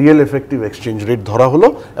রিয়েল এফেক্টিভ এক্সচেঞ্জ রেট ধরা হলো,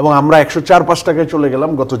 এবং আমরা 104-5 টাকায় চলে গেলাম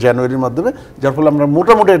গত জানুয়ারির মাধ্যমে, যার ফলে আমরা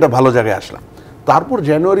মোটামুটি একটা ভালো জায়গায় আসলাম। তারপর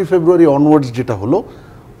জানুয়ারি ফেব্রুয়ারি অনওয়ার্ডস যেটা হলো,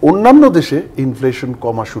 অন্যান্য দেশে ইনফ্লেশন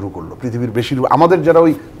কমা শুরু করলো, পৃথিবীর বেশিরভাগ আমাদের যারা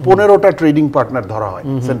ওই 15টা ট্রেডিং পার্টনার ধরা হয়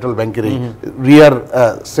সেন্ট্রাল ব্যাংকের এই রিয়ার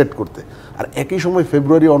সেট করতে, আর একই সময়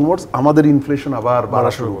ফেব্রুয়ারি অনওয়ার্ডস আমাদের ইনফ্লেশন আবার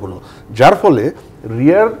বাড়া শুরু করলো, যার ফলে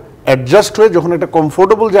রিয়ার অ্যাডজাস্ট হয়ে যখন একটা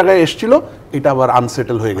কমফোর্টেবল জায়গায় এসেছিল, এটা আবার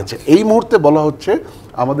আনসেটেল হয়ে গেছে। এই মুহূর্তে বলা হচ্ছে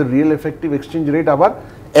আমাদের রিয়েল এফেক্টিভ এক্সচেঞ্জ রেট আবার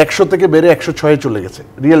 100 থেকে বেড়ে 106 চলে গেছে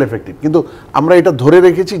রিয়েল এফেক্টিভ, কিন্তু আমরা এটা ধরে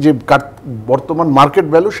রেখেছি যে বর্তমান মার্কেট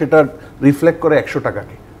ভ্যালু সেটা রিফ্লেক্ট করে 100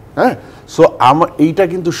 টাকাকে। হ্যাঁ, সো এইটা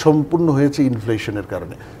কিন্তু সম্পূর্ণ হয়েছে ইনফ্লেশনের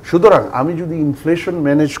কারণে। সুতরাং আমি যদি ইনফ্লেশন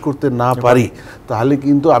ম্যানেজ করতে না পারি, তাহলে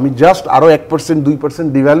কিন্তু আমি জাস্ট আরো 1% 2%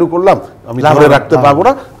 ডিভ্যালু করলাম, আমি ধরে রাখতে পারবো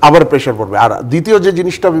না, আবার প্রেশার পড়বে। আর দ্বিতীয় যে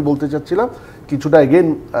জিনিসটা আমি বলতে চাচ্ছিলাম, কিছুটা এগেন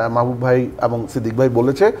মাহবুব ভাই এবং সিদ্দিক ভাই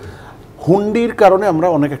বলেছে, হুন্ডির কারণে আমরা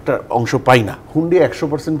অনেক একটা অংশ পাই না। হুন্ডি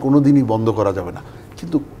 100% কোনোদিনই বন্ধ করা যাবে না,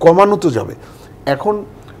 কিন্তু কমানো তো যাবে। এখন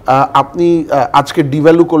আপনি আজকে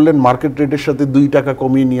ডিভ্যালু করলেন, মার্কেট রেটের সাথে 2 টাকা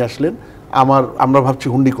কমিয়ে নিয়ে আসলেন, আমরা ভাবছি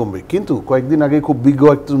হুন্ডি কমবে, কিন্তু কয়েকদিন আগে খুব বিজ্ঞ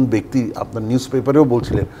একজন ব্যক্তি আপনার নিউজ পেপারেও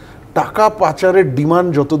বলছিলেন, টাকা পাচারের ডিমান্ড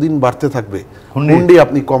যতদিন বাড়তে থাকবে হুন্ডি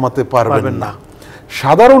আপনি কমাতে পারবেন না।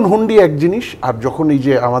 সাধারণ হুন্ডি এক জিনিস, আর যখন এই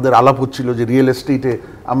যে আমাদের আলাপ হচ্ছিল যে রিয়েল এস্টেটে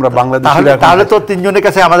আমরা বাংলাদেশে, তাহলে তো তিনজনের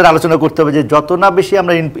কাছে আমাদের আলোচনা করতে হবে যে যত না বেশি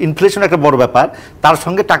আমরা ইনফ্লেশন একটা বড় ব্যাপার, তার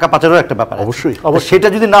সঙ্গে টাকা পাচারও একটা ব্যাপার। অবশ্যই সেটা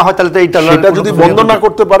যদি না হয়, তাহলে তো সেটা যদি বন্ধ না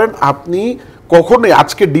করতে পারেন, আপনি কখনোই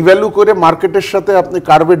আজকে ডিভ্যালু করে মার্কেটের সাথে আপনি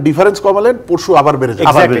কার্ভের ডিফারেন্স কমালেন, পরশু আবার বেড়ে যাবে।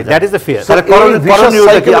 That is the fear.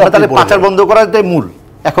 তাহলে পাচার বন্ধ করাটাই মূল।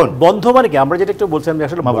 এখন বন্ধ মানে কি, আমরা যেটা একটু বলছিলাম যে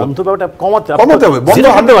আসলে বন্ধ ব্যাপারটা কমাতে হবে,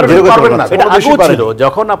 বন্ধ পারবেন না। এটা আগেও ছিল,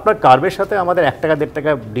 যখন আপনার কার্ভের সাথে আমাদের 1 টাকা 1.5 টাকা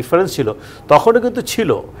ডিফারেন্স ছিল, তখনও কিন্তু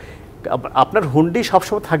ছিল। আপনার হুন্ডি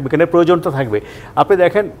সবসময় থাকবে, কেন প্রয়োজনটা থাকবে। আপনি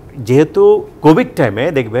দেখেন, যেহেতু কোভিড টাইমে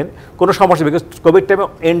দেখবেন কোনো সমস্যা, বিকজ কোভিড টাইমে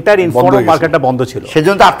এন্টার ইনফর্মাল মার্কেটটা বন্ধ ছিল, সেই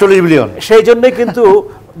জন্য 48 বিলিয়ন, সেই জন্যই কিন্তু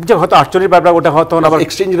যে হয়তো 48 ব্যাপার, ওটা হয়তো আবার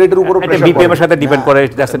এক্সচেঞ্জ রেটের উপর বিপিএম এর সাথে ডিপেন্ড করে।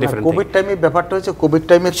 That's the different. কোভিড টাইমে ব্যাপারটা হচ্ছে, কোভিড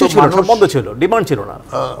টাইমে তো মানুষ বন্ধ ছিল, ডিমান্ড ছিল না,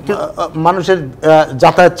 মানুষের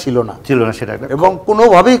যাতায়াত ছিল না সেটা, এবং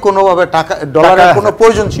কোনোভাবে টাকা ডলারের কোনো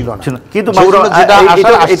প্রয়োজন ছিল না। কিন্তু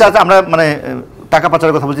এটা আমরা মানে টাকা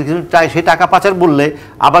পাচারের কথা বলছি, কিন্তু সেই টাকা পাচার বললে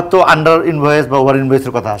আবার তো আন্ডার ইনভয়েস বা ওভার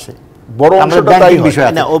ইনভয়েসের কথা আসে। বড় অংশটা তাই বিষয়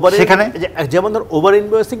আছে সেখানে, যেমন ধর ওভার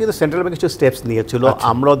ইনভয়েসিং কিন্তু সেন্ট্রাল ব্যাংক কিছু স্টেপস নিয়েছিল।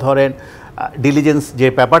 আমরা ধরেন ডিলিজেন্স যে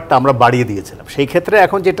ব্যাপারটা আমরা বাড়িয়ে দিয়েছিলাম, সেই ক্ষেত্রে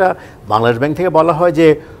এখন যেটা বাংলাদেশ ব্যাংক থেকে বলা হয় যে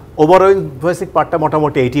ওভার ইনভয়েসিং পার্টটা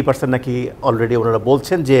মোটামুটি 80% নাকি অলরেডি ওনারা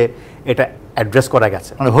বলছেন যে এটা অ্যাড্রেস করা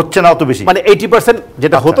গেছে, মানে হচ্ছে না অত বেশি, মানে 80%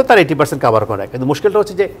 যেটা হতো তার 80% কভার করা। কিন্তু মুশকিলটা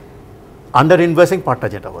হচ্ছে যে আন্ডার ইনভয়েসিং পার্টটা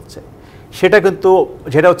যেটা হচ্ছে, সেটা কিন্তু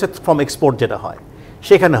যেটা হচ্ছে ফ্রম এক্সপোর্ট যেটা হয়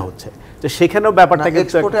সেখানে হচ্ছে, তো সেখানেও ব্যাপারটা কিন্তু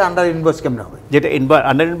এক্সপোর্টে আন্ডার ইনভয়েস কেমন হবে, যেটা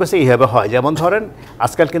আন্ডার ইনভয়েসে এইভাবে হয়। যেমন ধরেন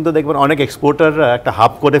আজকাল কিন্তু দেখবেন অনেক এক্সপোর্টার একটা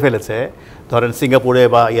হাব করে ফেলেছে, ধরেন সিঙ্গাপুরে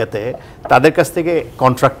বা ইয়াতে, তাদের কাছ থেকে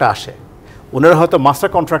কন্ট্রাক্টটা আসে, ওনারা হয়তো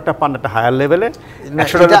মাস্টার কন্ট্রাক্টটা পান একটা হায়ার লেভেলে।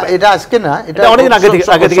 এটা আজকে না, এটা অনেকদিন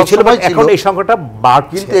আগে থেকে ছিল, এখন এই সংখ্যাটা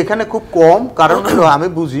বাড়ছে, কিন্তু এখানে খুব কম। কারণ হলো আমি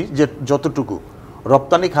বুঝি যে যতটুকু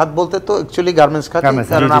রপ্তানি খাত বলতে তো অ্যাকচুয়ালি গার্মেন্টস খাত,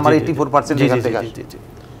 কারণ আমার 84% এখান থেকে আসে।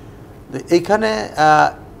 এইখানে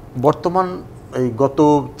বর্তমান এই গত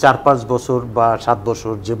 4-5 বছর বা 7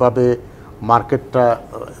 বছর যেভাবে মার্কেটটা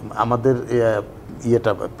আমাদের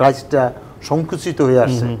প্রাইসটা সংকুচিত হয়ে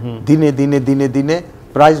আসছে, দিনে দিনে দিনে দিনে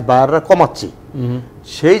প্রাইস বায়াররা কমাচ্ছে,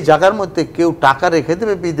 সেই জায়গার মধ্যে কেউ টাকা রেখে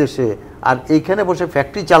দেবে বিদেশে আর এইখানে বসে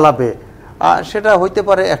ফ্যাক্টরি চালাবে, সেটা হইতে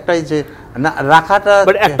পারে একটাই যে না রাখাটা।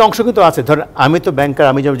 একটা অংশ কিন্তু আছে, ধর আমি তো ব্যাংকার,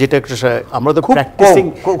 আমি যেটা আমরা তো প্র্যাকটিসিং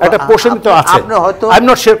একটা পোর্শন তো আছে, আপনি হয়তো আই এম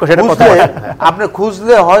নট শিওর সেটা কথা, আপনি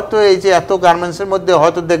খুঁজলে হয়তো এই যে এত গার্মেন্টসের মধ্যে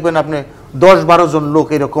হয়তো দেখবেন আপনি 10-12 জন লোক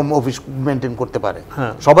এরকম অফিস মেনটেন করতে পারে,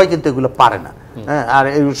 সবাই কিন্তু এগুলো পারে না। হ্যাঁ, আর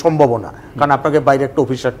এগুলো সম্ভব না, কারণ আপনাকে বাইরে একটা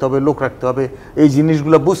অফিস রাখতে হবে, লোক রাখতে হবে, এই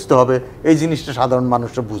জিনিসগুলো বুঝতে হবে, এই জিনিসটা সাধারণ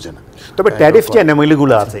মানুষরা বুঝে না। তবে ট্যারিফ যে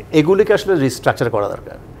অ্যানোমালিগুলো আছে এগুলিকে আসলে রিস্ট্রাকচার করা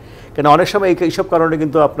দরকার, কেন অনেক সময় এইসব কারণে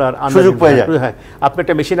কিন্তু আপনার সুযোগ পেয়ে যায়। হ্যাঁ, আপনি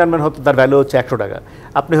একটা মেশিন আনবেন, হয়তো তার ভ্যালু হচ্ছে 100 টাকা,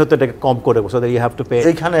 আপনি হয়তো এটাকে কম করে বসে ইউ হ্যাভ টু পে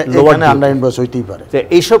এখানে আন্ডার ইনভয়েস হইতেই পারে।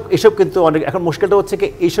 এইসব কিন্তু অনেক, এখন মুশকিলটা হচ্ছে কি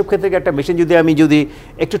এইসব ক্ষেত্রে একটা মেশিন যদি আমি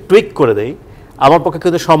একটু টুইক করে দেই, আমার পক্ষে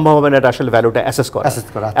কিন্তু সম্ভব হবে না এটা আসলে ভ্যালুটা অ্যাসেস করা।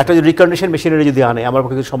 একটা যদি রিকন্ডিশন মেশিনারি যদি আনে, আমার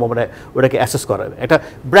পক্ষে কিন্তু সম্ভব না ওটাকে অ্যাসেস করা। একটা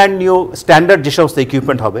ব্র্যান্ড নিউ স্ট্যান্ডার্ড যে সমস্ত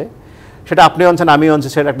ইকুইপমেন্ট হবে, সেটা আপনি আনছেন আমি আনছি,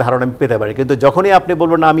 সেটা একটা ধারণা আমি পেতে পারি। কিন্তু যখনই আপনি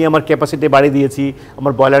বলবেন না আমি আমার ক্যাপাসিটি বাড়িয়ে দিয়েছি,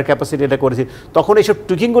 আমার বয়লার ক্যাপাসিটি এটা করেছি, তখন এইসব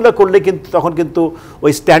টুইকিংগুলো করলে কিন্তু তখন কিন্তু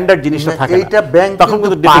ওই স্ট্যান্ডার্ড জিনিসটা থাকে না। এইটা ব্যাংক তখন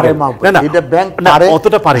কিন্তু পারে না, এটা ব্যাংক পারে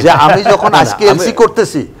অতটা পারে যে আমি যখন আজকে এলসি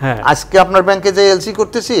করতেছি, আজকে আপনার ব্যাংকে যে এলসি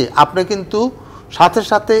করতেছি, আপনি কিন্তু সাথে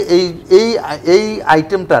সাথে এই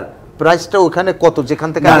আইটেমটার প্রাইসটা ওখানে কত, যেখান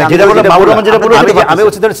থেকে আমি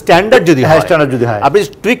বলছি ধরেন স্ট্যান্ডার্ড যদি হয়, আপনি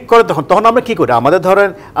টুইক করে তখন আমরা কি করি, আমাদের ধরেন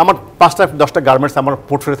আমার 5-10টা গার্মেন্টস আমার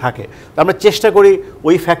পোর্টফোলিও থাকে, আমরা চেষ্টা করি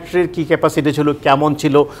ওই ফ্যাক্টরির কি ক্যাপাসিটি ছিল, কেমন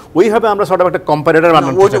ছিল, ওইভাবে আমরা সব একটা কম্পারেটর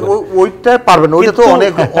বানানোর চেষ্টা করি। ওইটা পারবেন না, ওইটা তো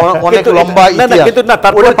অনেক লম্বা ইতিহাস, কিন্তু না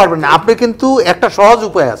তারপরে পারবেন না আপনি। কিন্তু একটা সহজ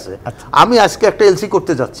উপায় আছে, আমি আজকে একটা এলসি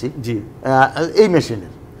করতে যাচ্ছি জি এই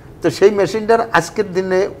মেশিনের, তো সেই মেশিনটার আজকের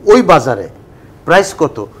দিনে ওই বাজারে প্রাইস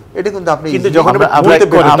কত, এটা কিন্তু আপনি যখন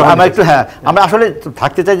আমরা আসলে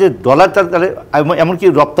থাকতে চাই যে ডলার, তাহলে এমনকি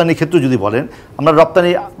রপ্তানি ক্ষেত্রে যদি বলেন, আমরা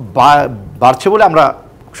রপ্তানি বাড়ছে বলে আমরা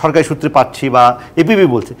সরকারি সূত্রে পাচ্ছি বা এপিবি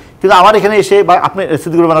বলছে, কিন্তু আমার এখানে এসে বা আপনি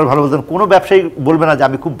সিদ্দিকুর রহমান ভালো বলতেন, কোনো ব্যবসায়ী বলবে না যে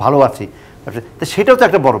আমি খুব ভালো আছি, তো সেটাও তো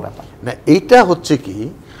একটা বড় ব্যাপার না। এইটা হচ্ছে কি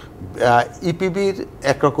ইপিবির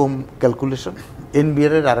একরকম ক্যালকুলেশন,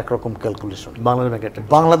 এনবিআর এর আরেক রকম ক্যালকুলেশন,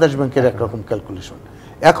 বাংলাদেশ ব্যাংকের একরকম ক্যালকুলেশন।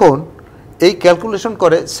 এখন এই ক্যালকুলেশন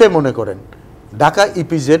করে সে মনে করেন ঢাকা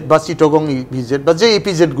ইপিজেড বা চিটাগং ইপিজেড বা যে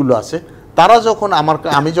ইপিজেড গুলো আছে, তারা যখন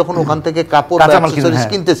আমি যখন ওখান থেকে কাপড়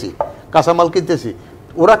কিনতেছি, কাঁচামাল কিনতেছি,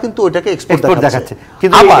 ওরা কিন্তু ওইটাকে এক্সপোর্ট দেখাচ্ছে,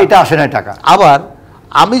 কিন্তু এটা আসে না টাকা। আবার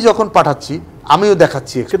আমি যখন পাঠাচ্ছি আমিও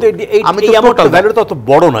দেখাচ্ছি, কিন্তু এই অ্যামাউন্টটা ভ্যালুটা তত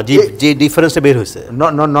বড় না যে ডিফারেন্সটা বের হয়েছে,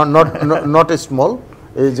 নট স্মল।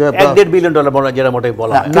 $1.5 বিলিয়ন যেটা মোটাই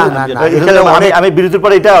বলা হয়। আমি বিরতির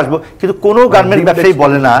পরে এটা আসবো, কিন্তু কোনো গার্মেন্ট ব্যবসায়ী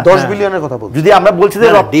বলে না 10 বিলিয়নের কথা বলছি। যদি আমরা বলছি যে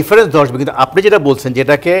ডিফারেন্স 10, কিন্তু আপনি যেটা বলছেন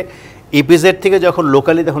যেটাকে ইপিজেড থেকে যখন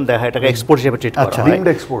লোকালি তখন দেখা এটাকে এক্সপোর্ট হিসেবে ট্রিট করা হয়। ডিমড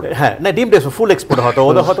এক্সপোর্ট, হ্যাঁ না ডিমড এক্সপোর্ট, ফুল এক্সপোর্ট হতো,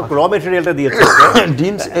 ওদের হয়তো র ম্যাটেরিয়ালটা দিয়েছে।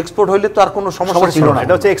 ডিমস এক্সপোর্ট হইলে তো আর কোনো সমস্যা ছিল না,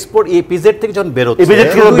 এটা হচ্ছে এক্সপোর্ট ইপিজেড থেকে যখন বের হচ্ছে, ইপিজেড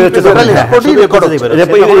থেকে বের হচ্ছে তাহলে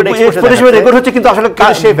এক্সপোর্ট হিসেবে রেকর্ড হচ্ছে, কিন্তু আসলে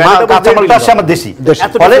কাঁচামালটা আসছে আমার দেশি,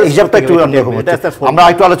 ফলে হিসাবটা একটু অন্যরকম হচ্ছে। আমরা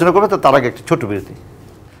একটু আলোচনা করবো, তো তার আগে একটু ছোট বিরতি।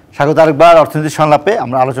 স্বাগত আরেকবার অর্থনীতির সংলাপে।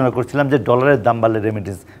 আমরা আলোচনা করছিলাম যে ডলারের দাম বাড়লে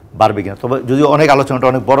রেমিটেন্স বাড়বে কিনা, তবে যদিও অনেক আলোচনাটা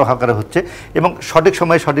অনেক বড় আকারে হচ্ছে এবং সঠিক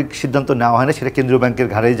সময়ে সঠিক সিদ্ধান্ত নেওয়া হয় না, সেটা কেন্দ্রীয় ব্যাংকের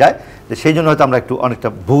ঘাড়েই যায়, সেই জন্য হয়তো আমরা একটু অনেকটা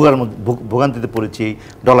ভোগান্তিতে পড়েছি এই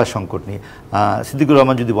ডলার সংকট নিয়ে। সিদ্দিকুর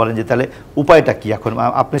রহমান যদি বলেন যে তাহলে উপায়টা কী, এখন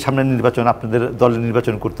আপনি সামনে নির্বাচন, আপনাদের দলের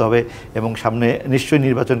নির্বাচন করতে হবে এবং সামনে নিশ্চয়ই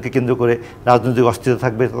নির্বাচনকে কেন্দ্র করে রাজনৈতিক অস্থিরতা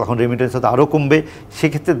থাকবে, তখন রেমিটেন্স হয়তো আরও কমবে,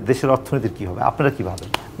 সেক্ষেত্রে দেশের অর্থনীতির কী হবে, আপনারা কী ভাবেন?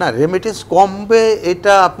 না, রেমিটেন্স কমবে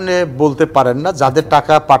এটা আপনি বলতে পারেন না। যাদের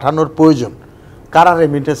টাকা পাঠানোর প্রয়োজন, কারা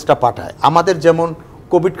রেমিটেন্সটা পাঠায়, আমাদের যেমন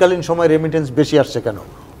কোভিডকালীন সময় রেমিটেন্স বেশি আসছে কেন,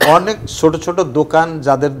 অনেক ছোট ছোট দোকান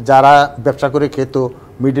যারা ব্যবসা করে খেত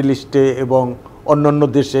মিডল ইস্টে এবং অন্যান্য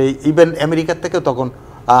দেশে, ইভেন আমেরিকার থেকে তখন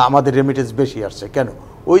আমাদের রেমিটেন্স বেশি আসছে কেন,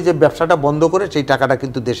 ওই যে ব্যবসাটা বন্ধ করে সেই টাকাটা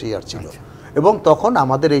কিন্তু দেশেই আসছিল, এবং তখন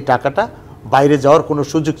আমাদের এই টাকাটা বাইরে যাওয়ার কোনো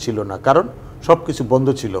সুযোগ ছিল না, কারণ সব কিছু বন্ধ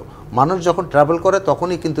ছিল। মানুষ যখন ট্রাভেল করে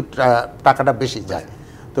তখনই কিন্তু টাকাটা বেশি যায়,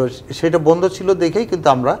 তো সেটা বন্ধ ছিল দেখেই কিন্তু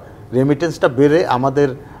আমরা রেমিটেন্সটা বেড়ে, আমাদের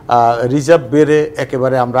রিজার্ভ বেড়ে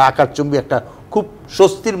একেবারে আমরা আকাশচুম্বী একটা খুব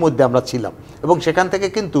স্বস্তির মধ্যে আমরা ছিলাম। এবং সেখান থেকে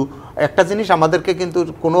কিন্তু একটা জিনিস আমাদেরকে কিন্তু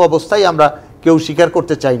কোনো অবস্থায় আমরা কেউ স্বীকার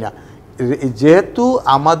করতে চাই না, যেহেতু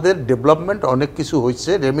আমাদের ডেভেলপমেন্ট অনেক কিছু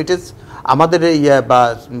হয়েছে, রেমিটেন্স আমাদের বা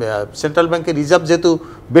সেন্ট্রাল ব্যাংকের রিজার্ভ যেহেতু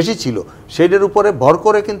বেশি ছিল, সেইটার উপরে ভর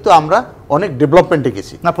করে কিন্তু আমরা অনেক ডেভেলপমেন্টে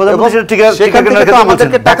গেছি।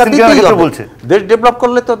 আমাদেরকে টাকা দিতেই হবে, দেশ ডেভেলপ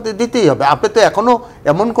করলে তো দিতেই হবে। আপনি তো এখনো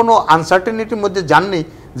এমন কোনো আনসার্টেনিটির মধ্যে যাননি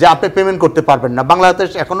যে আপনি পেমেন্ট করতে পারবেন না। বাংলাদেশ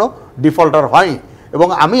এখনো ডিফল্টার হয়নি এবং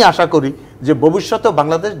আমি আশা করি যে ভবিষ্যতেও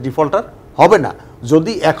বাংলাদেশ ডিফল্টার হবে না,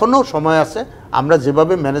 যদি এখনো সময় আছে। আমরা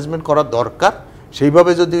যেভাবে ম্যানেজমেন্ট করা দরকার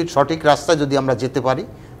সেইভাবে যদি সঠিক রাস্তায় যদি আমরা যেতে পারি,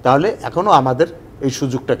 তাহলে এখনো আমাদের এই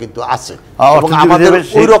সুযোগটা কিন্তু আছে এবং আমাদের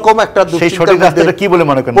ওই রকম একটা কি বলে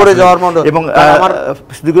মনে করেন পড়ে যাওয়ার মতো। এবং আমার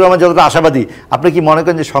সিদ্দিকুর রহমান যতটা আশাবাদী, আপনি কি মনে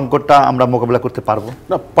করেন যে সংকটটা আমরা মোকাবিলা করতে পারবো?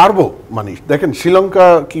 না, পারবো। মানে দেখেন শ্রীলঙ্কা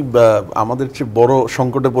কি আমাদের চেয়ে বড়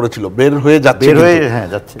সংকটে পড়েছিল, বের হয়ে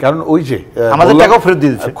যাচ্ছে, কারণ ওই যে আমাদের টাকাও ফেরত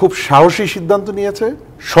দিয়ে দিচ্ছে, খুব সাহসী সিদ্ধান্ত নিয়েছে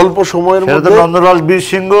স্বল্প সময়ের মধ্যে। রণলাল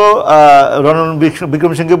বীরসিংহ, রণন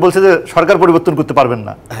বিক্রম সিংহ বলছে যে সরকার পরিবর্তন করতে পারবেন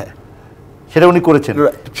না, সেটা উনি করেছেন,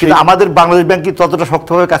 কিন্তু আমাদের বাংলাদেশ ব্যাংক কি ততটা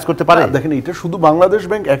শক্তভাবে কাজ করতে পারে? দেখেন, এটা শুধু বাংলাদেশ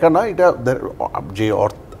ব্যাংক একা না, এটা যে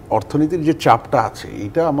অর্থনীতির যে চাপটা আছে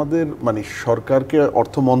এটা আমাদের মানে সরকারকে,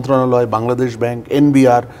 অর্থ মন্ত্রণালয়, বাংলাদেশ ব্যাংক,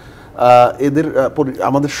 এনবিআর, এদের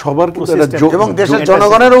আমাদের সবার কিন্তু এবং দেশের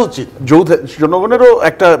জনগণেরও উচিত, জনগণেরও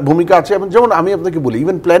একটা ভূমিকা আছে। যেমন আমি আপনাকে বলি,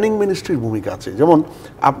 ইভেন প্ল্যানিং মিনিস্ট্রির ভূমিকা আছে। যেমন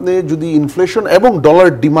আপনি যদি ইনফ্লেশন এবং ডলার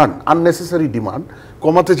ডিমান্ড, আননেসেসারি ডিমান্ড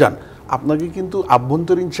কমাতে চান, আপনাকে কিন্তু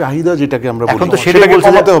আভ্যন্তরীণ চাহিদা যেটাকে আমরা বলি, এখন তো সেটাকে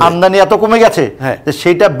কমাতে হবে। আমদানি এত কমে গেছে,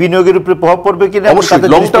 সেটা বিনিয়োগের উপরে প্রভাব পড়বে কিনা, অবশ্যই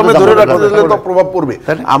লং টার্মে ধরে রাখতে গেলে তো প্রভাব পড়বে।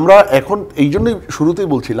 আমরা এখন এই জন্যই শুরুতেই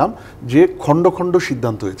বলছিলাম যে খণ্ড খণ্ড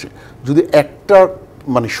সিদ্ধান্ত হয়েছে। যদি একটা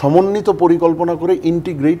মানে সমন্বিত পরিকল্পনা করে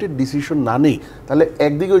ইন্টিগ্রেটেড ডিসিশন না নেই, তাহলে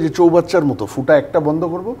একদিকে ওই যে চৌবাচ্চার মতো ফুটা একটা বন্ধ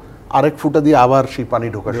করব, আরেক ফুটা দিয়ে আবার সেই পানি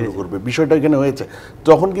ঢোকা শুরু করবে, বিষয়টা এখানে হয়েছে।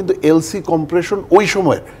 তখন কিন্তু এলসি কম্প্রেশন ওই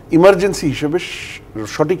সময়ের ইমার্জেন্সি হিসেবে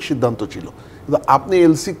সঠিক সিদ্ধান্ত ছিল, কিন্তু আপনি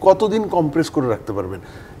এলসি কতদিন কম্প্রেস করে রাখতে পারবেন?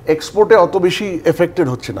 এক্সপোর্টে অত বেশি এফেক্টেড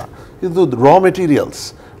হচ্ছে না, কিন্তু র মেটেরিয়ালস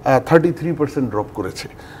 33% ড্রপ করেছে,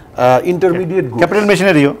 ইন্টারমিডিয়েট ক্যাপিটাল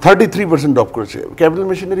মেশিনারিও 33% ড্রপ করেছে, ক্যাপিটাল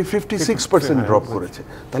মেশিনারি 56% ড্রপ করেছে।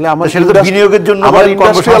 তাহলে আমার বিনিয়োগের জন্য আমার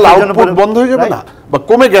ইন্ডাস্ট্রিয়াল আউটপুট বন্ধ হয়ে যাবে না, বা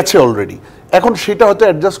কমে গেছে অলরেডি। এখন সেটা হয়তো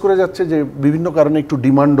অ্যাডজাস্ট করে যাচ্ছে যে বিভিন্ন কারণে একটু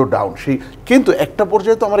ডিমান্ডও ডাউন, সেই কিন্তু একটা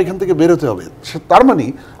পর্যায়ে তো আমার এখান থেকে বেরোতে হবে। তার মানে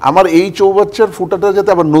আমার এই চৌবাচ্চার ফুটাটা যাতে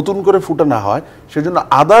আবার নতুন করে ফুটা না হয়, সেজন্য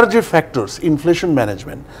আদার যে ফ্যাক্টরস, ইনফ্লেশন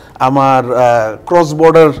ম্যানেজমেন্ট, আমার ক্রস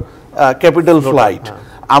বর্ডার ক্যাপিটাল ফ্লাইট,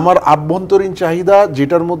 আমার আভ্যন্তরীণ চাহিদা,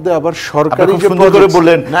 যেটার মধ্যে আবার সরকারি যে করে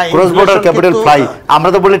বললেন ক্রস বর্ডার ক্যাপিটাল ফ্লাই, আমরা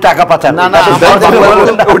তো বলি টাকা পাচার। না না,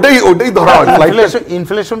 ওটাই ধরা হয়।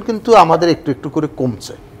 ইনফ্লেশন কিন্তু আমাদের একটু একটু করে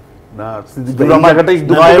কমছে।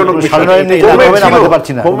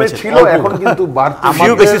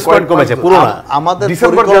 আমাদের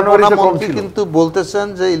পরিকল্পনা মন্ত্রী কিন্তু বলতেছেন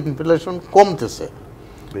যে ইনফ্লেশন কমতেছে,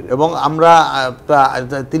 এবং আমরা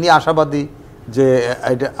তিনি আশাবাদী যে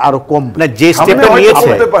এটা আরো কম। না, যে স্টেপটা নিয়েছে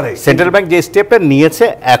সেন্ট্রাল ব্যাংক, যে স্টেপটা নিয়েছে,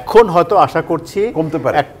 এখন হয়তো আশা করছি কমতে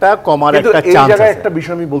পারে, একটা কমার একটা চান্স আছে। একটা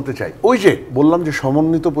বিষয় আমি বলতে চাই, ওই যে বললাম যে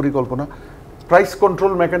সমন্বিত পরিকল্পনা, প্রাইস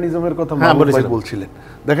কন্ট্রোল মেকানিজমের কথা বলছিলেন।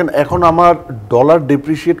 দেখেন, এখন আমার ডলার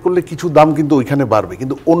ডেপ্রিসিয়েট করলে কিছু দাম কিন্তু ওইখানে বাড়বে,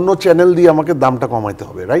 কিন্তু অন্য চ্যানেল দিয়ে আমাকে দামটা কমাইতে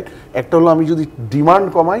হবে, রাইট? একটা হলো আমি যদি ডিমান্ড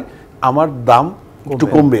কমাই, আমার দাম একটু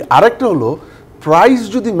কমবে। আরেকটা হলো প্রাইস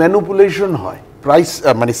যদি ম্যানিপুলেশন হয়, প্রাইস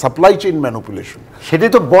মানে সাপ্লাই চেইন ম্যানিপুলেশন,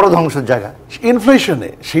 সেটাই তো বড় ধ্বংসের জায়গা ইনফ্লেশনে।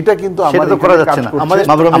 সেটা কিন্তু আমাদের করা যাচ্ছে না। আমাদের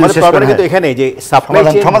প্রবলেম কিন্তু এখানে যে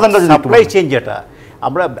সাপ্লাই চেইন, যেটা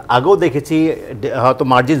আমরা আগেও দেখেছি, হয়তো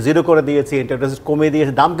মার্জিন জিরো করে দিয়েছি, ইন্টারেস্ট কমিয়ে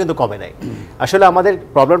দিয়েছে, দাম কিন্তু কমে নাই। আসলে আমাদের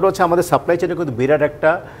প্রবলেমটা হচ্ছে আমাদের সাপ্লাই চেইনে কিন্তু বিরাট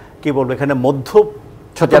একটা, কি বলবো, এখানে মধ্য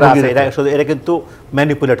যারা আছে এরা কিন্তু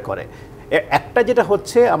ম্যানিপুলেট করে। একটা যেটা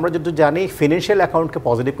হচ্ছে, আমরা যদি জানি ফিনান্সিয়াল অ্যাকাউন্টকে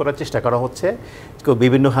পজিটিভ করার চেষ্টা করা হচ্ছে,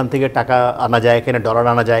 বিভিন্ন খান থেকে টাকা আনা যায়, এখানে ডলার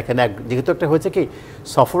আনা যায়, এখানে যেহেতু একটা হয়েছে কি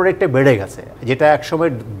সফটওয়্যার রেটটা বেড়ে গেছে, যেটা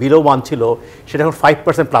একসময় বিলো 1 ছিল, সেটা এখন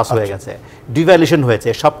 5% প্লাস হয়ে গেছে, ডিভ্যালুয়েশন হয়েছে,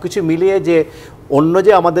 সব কিছু মিলিয়ে যে অন্য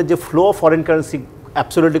যে আমাদের যে ফ্লো ফরেন কারেন্সি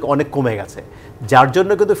অ্যাবসলিউটলি অনেক কমে গেছে, যার জন্য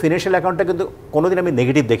কিন্তু ফিনান্সিয়াল অ্যাকাউন্টটা কিন্তু কোনোদিন আমি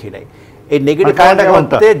নেগেটিভ দেখি নাই। এই নেগেটিভ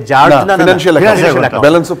অ্যাকাউন্টে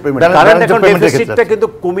কারেন্ট অ্যাকাউন্ট ডেফিসিটটা কিন্তু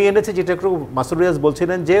কমিয়ে এনেছে, যেটা একটু মাসুদ রিয়াজ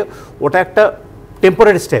বলছিলেন যে ওটা একটা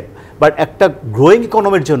টেম্পোরারি স্টেপ, বাট একটা গ্রোয়িং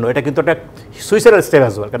ইকোনমির জন্য এটা কিন্তু একটা সুইসাইডাল স্টেপ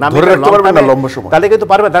অ্যাজ ওয়েল। কারণ তাহলে কিন্তু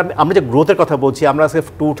পারবে। আমরা যে গ্রোথের কথা বলছি, আমরা আজকে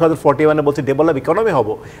 2041-এ বলছি ডেভেলপ ইকোনমি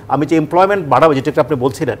হবো, আমি যে এমপ্লয়মেন্ট বাড়াবো, যেটা আপনি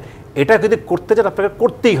বলছিলেন, এটা যদি করতে চান আপনাকে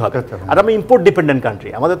করতেই হবে। আর আমি ইম্পোর্ট ডিপেন্ডেন্ট কান্ট্রি,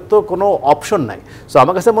 আমাদের তো কোনো অপশন নাই। সো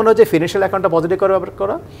আমার কাছে মনে হয় যে ফিনান্সিয়াল অ্যাকাউন্টটা পজিটিভ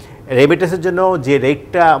করা, রেমিটেন্সের জন্য যে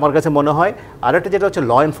রেটটা আমার কাছে মনে হয়, আর একটা যেটা হচ্ছে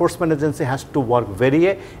law enforcement agency has to work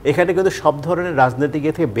বেরিয়ে, এখানে কিন্তু সব ধরনের রাজনীতিক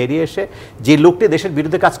থেকে বেরিয়ে এসে যে লোকটি দেশের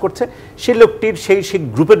বিরুদ্ধে কাজ করছে, সেই লোকটির সেই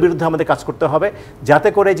গ্রুপের বিরুদ্ধে আমাদের কাজ করতে হবে, যাতে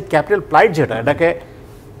করে যে ক্যাপিটাল ফ্লাইট যেটা, এটাকে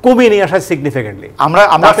কমিয়ে নিয়ে আসা সিগনিফিকেন্টলি। আমরা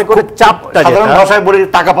করে চাপটা সাধারণ ভাষায় বলি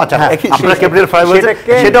টাকা পাচার, আপনারা ক্যাপিটাল ফ্লাইট বলছেন,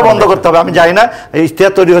 সেটা বন্ধ করতে হবে। আমি জানি না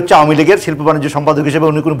ইশতেহার তৈরি হচ্ছে আওয়ামী লীগের শিল্প বাণিজ্য সম্পাদক হিসেবে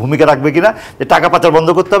উনি কোনো ভূমিকা রাখবে কিনা, যে টাকা পাচার বন্ধ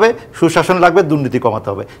করতে হবে, সুশাসন লাগবে, দুর্নীতি কমাতে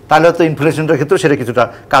হবে, তাহলে হয়তো ইনফ্লেশনের ক্ষেত্রে সেটা কিছুটা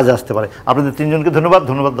কাজে আসতে পারে। আপনাদের তিনজনকে ধন্যবাদ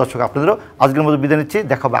দর্শক আপনাদেরও। আজকের মতো বিদায় নিচ্ছি,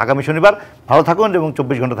 দেখা হবে আগামী শনিবার। ভালো থাকুন এবং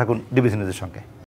 24 ঘন্টা থাকুন ডিবিসি নিউজের সঙ্গে।